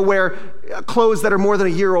 wear clothes that are more than a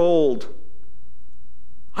year old.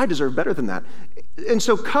 I deserve better than that. And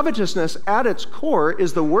so covetousness at its core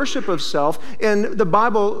is the worship of self, and the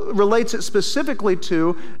Bible relates it specifically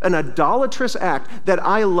to an idolatrous act that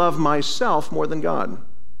I love myself more than God.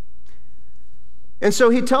 And so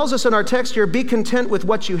he tells us in our text here, be content with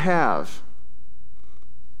what you have.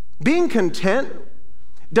 Being content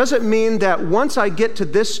doesn't mean that once I get to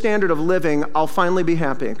this standard of living, I'll finally be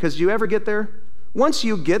happy. Because you ever get there? Once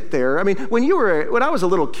you get there, when I was a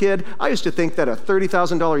little kid, I used to think that a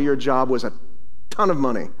 $30,000 a year job was a ton of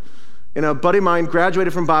money. A buddy of mine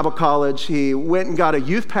graduated from Bible college. He went and got a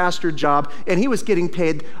youth pastor job, and he was getting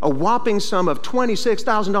paid a whopping sum of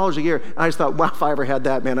 $26,000 a year. And I just thought, wow, if I ever had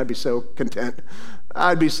that, man, I'd be so content.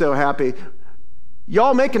 I'd be so happy.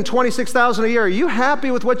 Y'all making $26,000 a year, are you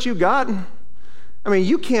happy with what you got?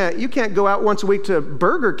 You can't go out once a week to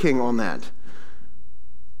Burger King on that.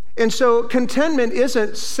 And so contentment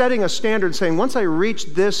isn't setting a standard saying, once I reach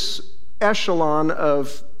this echelon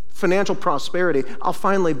of financial prosperity, I'll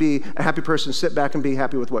finally be a happy person, sit back and be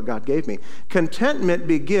happy with what God gave me. Contentment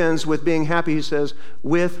begins with being happy, he says,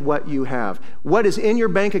 with what you have. What is in your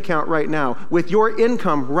bank account right now, with your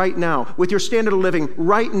income right now, with your standard of living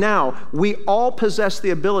right now, we all possess the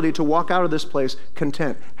ability to walk out of this place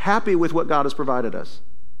content, happy with what God has provided us.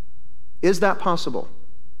 Is that possible?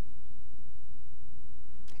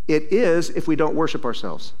 It is if we don't worship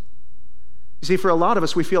ourselves. You see, for a lot of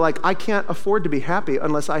us, we feel like I can't afford to be happy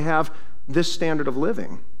unless I have this standard of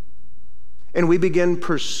living. And we begin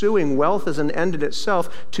pursuing wealth as an end in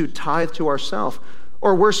itself to tithe to ourselves.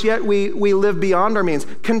 Or worse yet, we live beyond our means.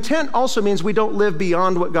 Content also means we don't live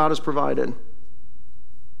beyond what God has provided.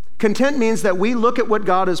 Content means that we look at what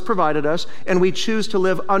God has provided us and we choose to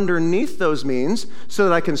live underneath those means so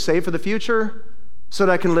that I can save for the future, so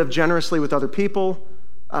that I can live generously with other people,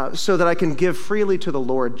 so that I can give freely to the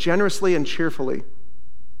Lord, generously and cheerfully.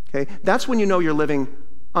 Okay? That's when you know you're living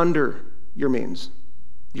under your means.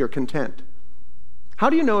 You're content. How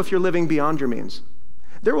do you know if you're living beyond your means?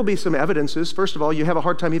 There will be some evidences. First of all, you have a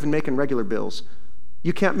hard time even making regular bills.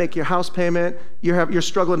 You can't make your house payment. You're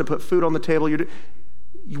struggling to put food on the table.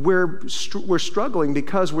 We're struggling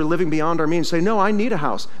because we're living beyond our means. Say, no, I need a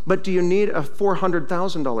house. But do you need a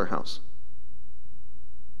 $400,000 house?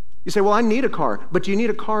 You say, well, I need a car, but do you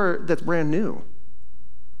need a car that's brand new?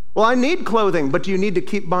 Well, I need clothing, but do you need to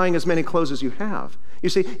keep buying as many clothes as you have? You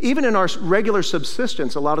see, even in our regular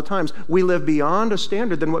subsistence, a lot of times, we live beyond a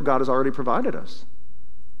standard than what God has already provided us.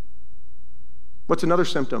 What's another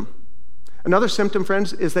symptom? Another symptom,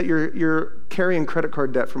 friends, is that you're carrying credit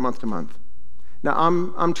card debt from month to month. Now,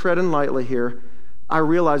 I'm treading lightly here. I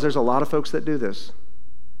realize there's a lot of folks that do this.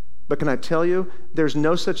 But can I tell you, there's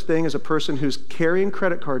no such thing as a person who's carrying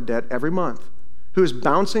credit card debt every month, who's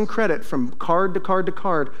bouncing credit from card to card to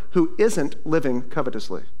card, who isn't living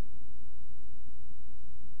covetously.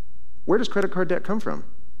 Where does credit card debt come from?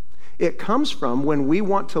 It comes from when we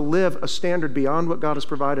want to live a standard beyond what God has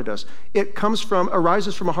provided us. It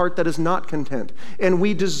arises from a heart that is not content. And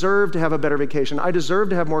we deserve to have a better vacation. I deserve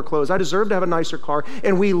to have more clothes. I deserve to have a nicer car.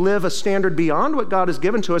 And we live a standard beyond what God has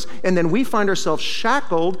given to us. And then we find ourselves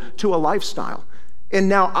shackled to a lifestyle. And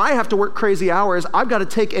now I have to work crazy hours. I've got to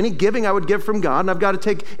take any giving I would give from God, and I've got to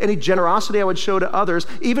take any generosity I would show to others,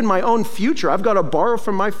 even my own future. I've got to borrow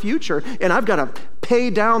from my future, and I've got to pay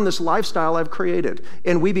down this lifestyle I've created.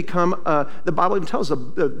 And we become, the Bible even tells us,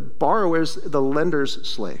 the borrower is the lender's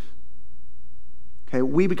slave. Okay,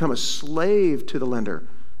 we become a slave to the lender.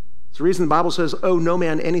 It's the reason the Bible says, owe no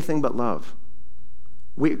man anything but love.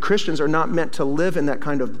 We Christians are not meant to live in that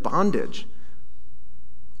kind of bondage.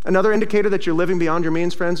 Another indicator that you're living beyond your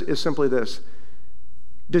means, friends, is simply this.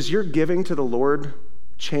 Does your giving to the Lord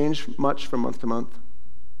change much from month to month?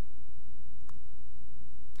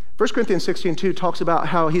 1 Corinthians 16:2 talks about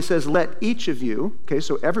how he says, let each of you, okay,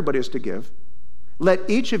 so everybody is to give, let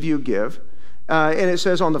each of you give And it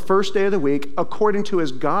says on the first day of the week, according to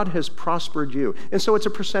as God has prospered you. And so it's a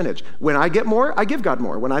percentage. When I get more, I give God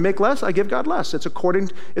more. When I make less, I give God less. It's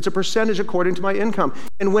a percentage according to my income.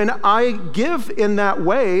 And when I give in that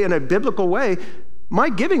way, in a biblical way, my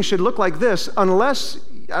giving should look like this, unless,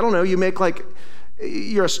 I don't know, you make like,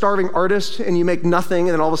 you're a starving artist and you make nothing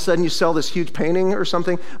and then all of a sudden you sell this huge painting or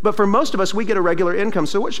something. But for most of us, we get a regular income.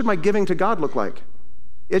 So what should my giving to God look like?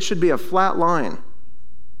 It should be a flat line.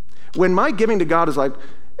 When my giving to God is like,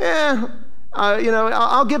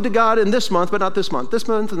 I'll give to God in this month, but not this month. This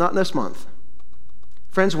month, not this month.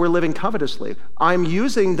 Friends, we're living covetously. I'm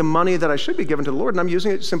using the money that I should be given to the Lord, and I'm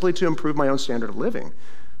using it simply to improve my own standard of living.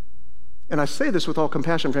 And I say this with all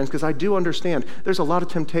compassion, friends, because I do understand there's a lot of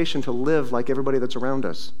temptation to live like everybody that's around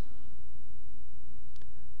us.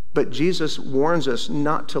 But Jesus warns us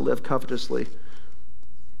not to live covetously.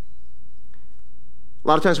 A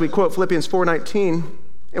lot of times we quote Philippians 4:19,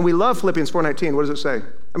 and we love Philippians 4:19. What does it say?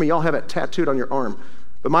 I mean, y'all have it tattooed on your arm.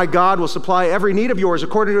 But my God will supply every need of yours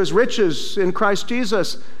according to his riches in Christ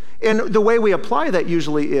Jesus. And the way we apply that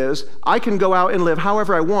usually is, I can go out and live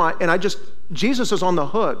however I want, and Jesus is on the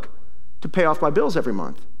hook to pay off my bills every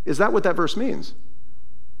month. Is that what that verse means?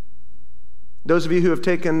 Those of you who have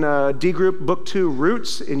taken D Group Book 2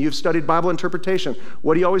 Roots and you've studied Bible interpretation,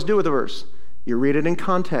 what do you always do with a verse? You read it in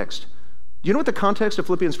context. Do you know what the context of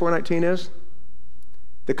Philippians 4:19 is?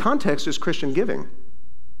 The context is Christian giving.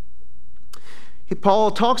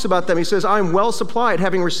 Paul talks about them. He says, I am well supplied,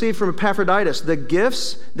 having received from Epaphroditus the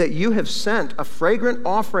gifts that you have sent, a fragrant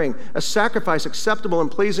offering, a sacrifice acceptable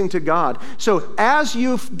and pleasing to God. So as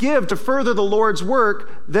you give to further the Lord's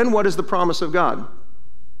work, then what is the promise of God?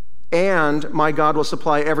 And my God will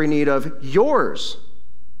supply every need of yours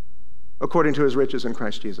according to his riches in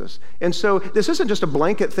Christ Jesus. And so this isn't just a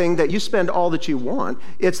blanket thing that you spend all that you want.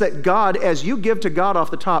 It's that God, as you give to God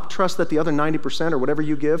off the top, trust that the other 90% or whatever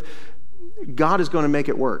you give, God is going to make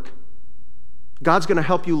it work. God's going to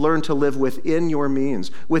help you learn to live within your means,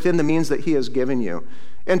 within the means that he has given you.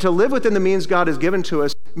 And to live within the means God has given to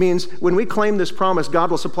us means when we claim this promise,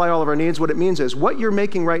 God will supply all of our needs, what it means is what you're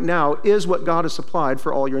making right now is what God has supplied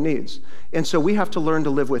for all your needs. And so we have to learn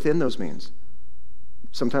to live within those means.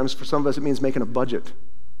 Sometimes for some of us, it means making a budget.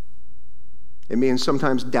 It means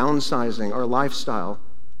sometimes downsizing our lifestyle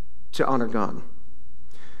to honor God.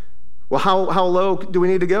 Well, how low do we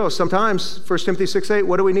need to go? Sometimes, 1 Timothy 6:8,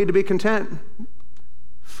 what do we need to be content?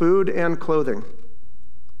 Food and clothing.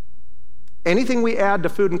 Anything we add to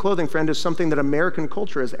food and clothing, friend, is something that American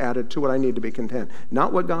culture has added to what I need to be content,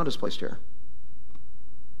 not what God has placed here.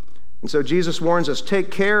 And so Jesus warns us,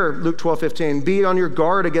 take care, Luke 12:15, be on your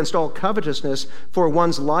guard against all covetousness, for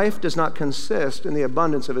one's life does not consist in the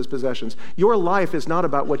abundance of his possessions. Your life is not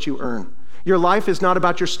about what you earn. Your life is not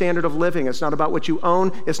about your standard of living. It's not about what you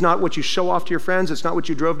own. It's not what you show off to your friends. It's not what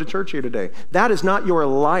you drove to church here today. That is not your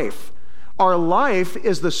life. Our life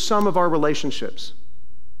is the sum of our relationships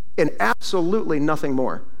and absolutely nothing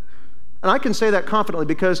more. And I can say that confidently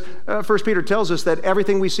because 1 Peter tells us that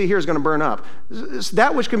everything we see here is going to burn up.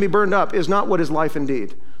 That which can be burned up is not what is life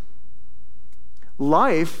indeed.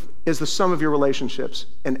 Life is the sum of your relationships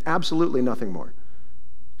and absolutely nothing more.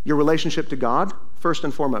 Your relationship to God, first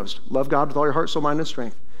and foremost. Love God with all your heart, soul, mind, and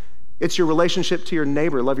strength. It's your relationship to your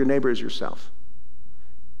neighbor. Love your neighbor as yourself.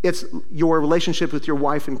 It's your relationship with your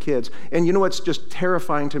wife and kids. And you know what's just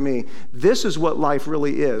terrifying to me? This is what life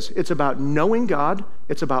really is. It's about knowing God.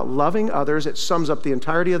 It's about loving others. It sums up the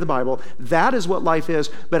entirety of the Bible. That is what life is.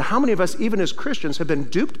 But how many of us, even as Christians, have been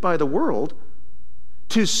duped by the world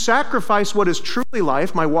to sacrifice what is truly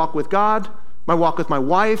life, my walk with God, my walk with my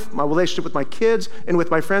wife, my relationship with my kids, and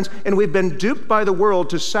with my friends. And we've been duped by the world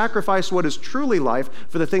to sacrifice what is truly life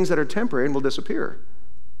for the things that are temporary and will disappear.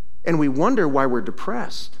 And we wonder why we're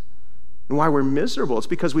depressed and why we're miserable. It's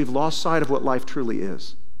because we've lost sight of what life truly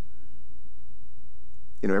is.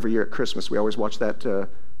 You know, every year at Christmas, we always watch that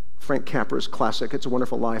Frank Capra's classic, It's a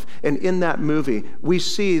Wonderful Life. And in that movie, we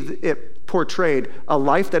see it portrayed a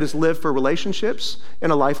life that is lived for relationships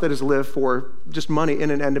and a life that is lived for just money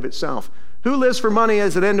in and end of itself. Who lives for money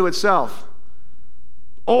as an end to itself?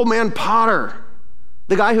 Old man Potter,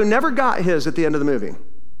 the guy who never got his at the end of the movie.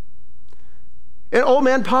 And old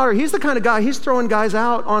man Potter, he's the kind of guy, he's throwing guys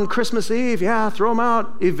out on Christmas Eve. Yeah, throw them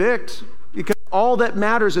out, evict. Because all that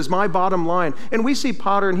matters is my bottom line. And we see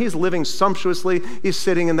Potter, and he's living sumptuously. He's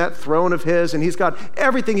sitting in that throne of his, and he's got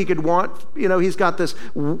everything he could want. You know, he's got this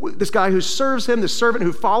guy who serves him, this servant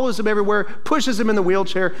who follows him everywhere, pushes him in the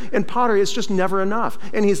wheelchair. And Potter is just never enough.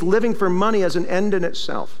 And he's living for money as an end in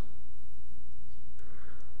itself.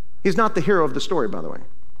 He's not the hero of the story, by the way.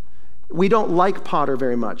 We don't like Potter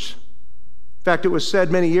very much. In fact, it was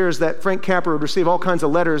said many years that Frank Capra would receive all kinds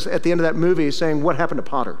of letters at the end of that movie saying, "What happened to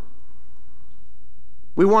Potter?"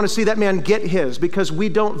 We want to see that man get his because we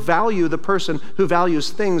don't value the person who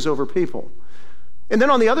values things over people. And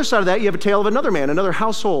then on the other side of that, you have a tale of another man, another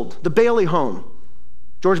household, the Bailey home.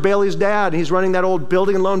 George Bailey's dad, he's running that old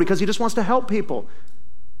building and loan because he just wants to help people.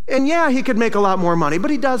 And yeah, he could make a lot more money,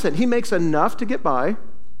 but he doesn't. He makes enough to get by.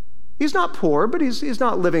 He's not poor, but he's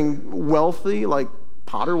not living wealthy like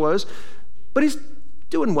Potter was, but he's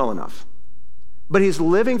doing well enough. But he's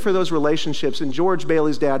living for those relationships. And George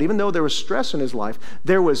Bailey's dad, even though there was stress in his life,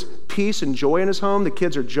 there was peace and joy in his home. The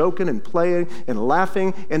kids are joking and playing and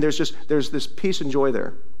laughing, and there's this peace and joy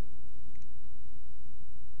there.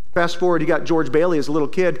 Fast forward, you got George Bailey as a little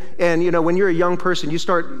kid, and when you're a young person,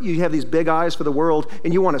 you have these big eyes for the world,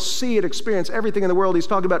 and you want to see it, experience everything in the world. He's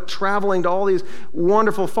talking about traveling to all these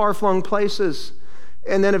wonderful, far-flung places.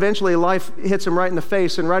 And then eventually life hits him right in the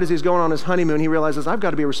face, and right as he's going on his honeymoon, he realizes, I've got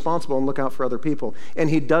to be responsible and look out for other people. And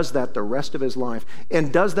he does that the rest of his life.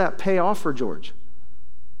 And does that pay off for George?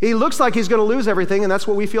 He looks like he's going to lose everything, and that's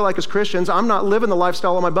what we feel like as Christians. I'm not living the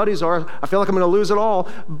lifestyle all my buddies are. I feel like I'm going to lose it all.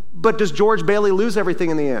 But does George Bailey lose everything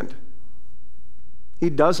in the end? He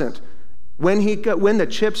doesn't. When the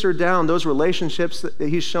chips are down, those relationships that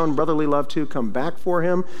he's shown brotherly love to come back for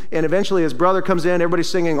him. And eventually his brother comes in, everybody's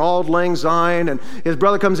singing Auld Lang Syne, and his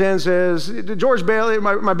brother comes in and says, George Bailey,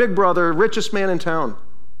 my big brother, richest man in town.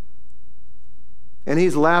 And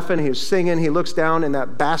he's laughing, he's singing, he looks down in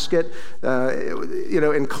that basket,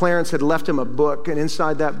 and Clarence had left him a book, and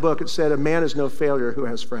inside that book it said, "A man is no failure who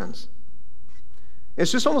has friends."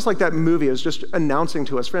 It's just almost like that movie is just announcing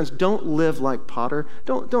to us, friends, don't live like Potter.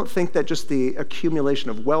 Don't think that just the accumulation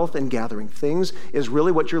of wealth and gathering things is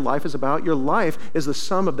really what your life is about. Your life is the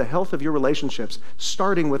sum of the health of your relationships,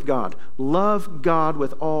 starting with God. Love God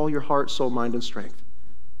with all your heart, soul, mind, and strength.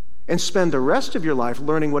 And spend the rest of your life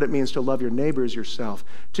learning what it means to love your neighbor as yourself,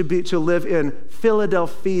 to live in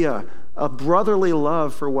Philadelphia, a brotherly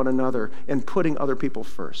love for one another, and putting other people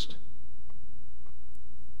first.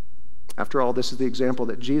 After all, this is the example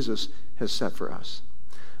that Jesus has set for us.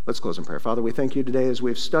 Let's close in prayer. Father, we thank you today as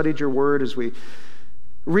we've studied your word, as we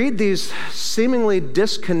read these seemingly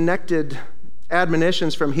disconnected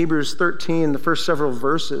admonitions from Hebrews 13, the first several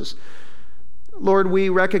verses. Lord, we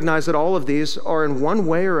recognize that all of these are in one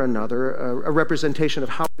way or another a representation of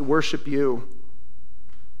how we worship you.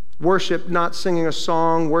 Worship not singing a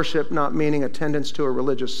song, worship not meaning attendance to a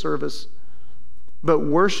religious service, but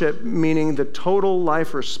worship meaning the total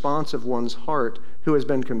life response of one's heart who has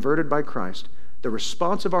been converted by Christ, the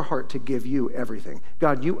response of our heart to give you everything.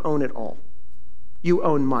 God, you own it all. You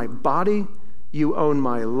own my body, you own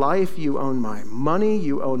my life, you own my money,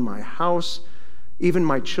 you own my house. Even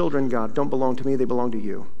my children, God, don't belong to me, they belong to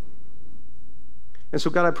you. And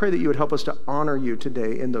so, God, I pray that you would help us to honor you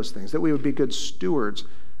today in those things, that we would be good stewards,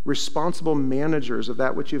 responsible managers of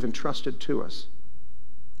that which you've entrusted to us.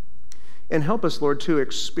 And help us, Lord, to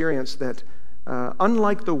experience that,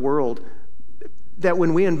 unlike the world, that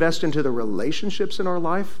when we invest into the relationships in our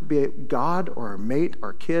life, be it God or our mate,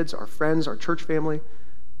 our kids, our friends, our church family,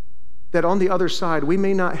 that on the other side, we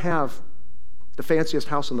may not have the fanciest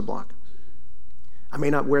house on the block. I may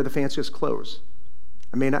not wear the fanciest clothes.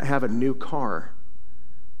 I may not have a new car.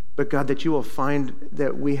 But God, that you will find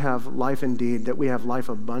that we have life indeed, that we have life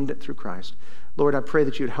abundant through Christ. Lord, I pray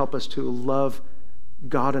that you'd help us to love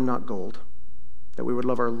God and not gold, that we would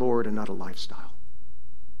love our Lord and not a lifestyle.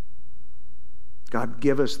 God,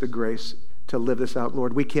 give us the grace to live this out.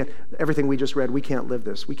 Lord, everything we just read, we can't live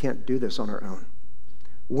this. We can't do this on our own.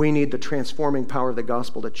 We need the transforming power of the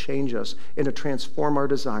gospel to change us and to transform our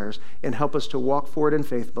desires and help us to walk forward in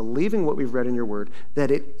faith, believing what we've read in your word, that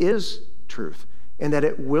it is truth and that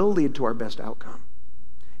it will lead to our best outcome.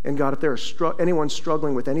 And God, if there is anyone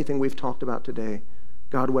struggling with anything we've talked about today,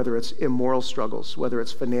 God, whether it's immoral struggles, whether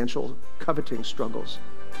it's financial coveting struggles,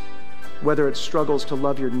 whether it's struggles to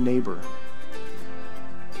love your neighbor,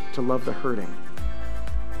 to love the hurting,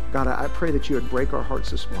 God, I pray that you would break our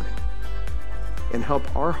hearts this morning and help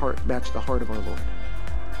our heart match the heart of our Lord,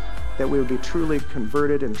 that we would be truly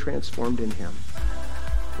converted and transformed in him.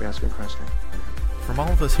 We ask in Christ's name. From all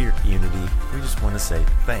of us here at Unity, we just want to say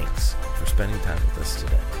thanks for spending time with us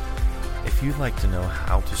today. If you'd like to know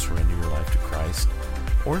how to surrender your life to Christ,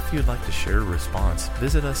 or if you'd like to share a response,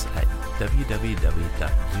 visit us at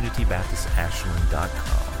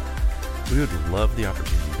www.unitybaptistashland.com. We would love the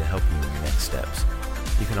opportunity to help you in your next steps.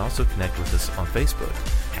 You can also connect with us on Facebook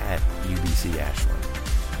at UBC Ashland.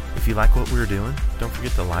 If you like what we're doing, don't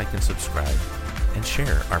forget to like and subscribe and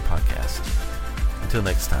share our podcast. Until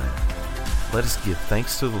next time, let us give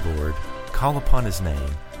thanks to the Lord, call upon his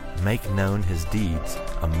name, make known his deeds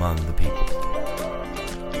among the people.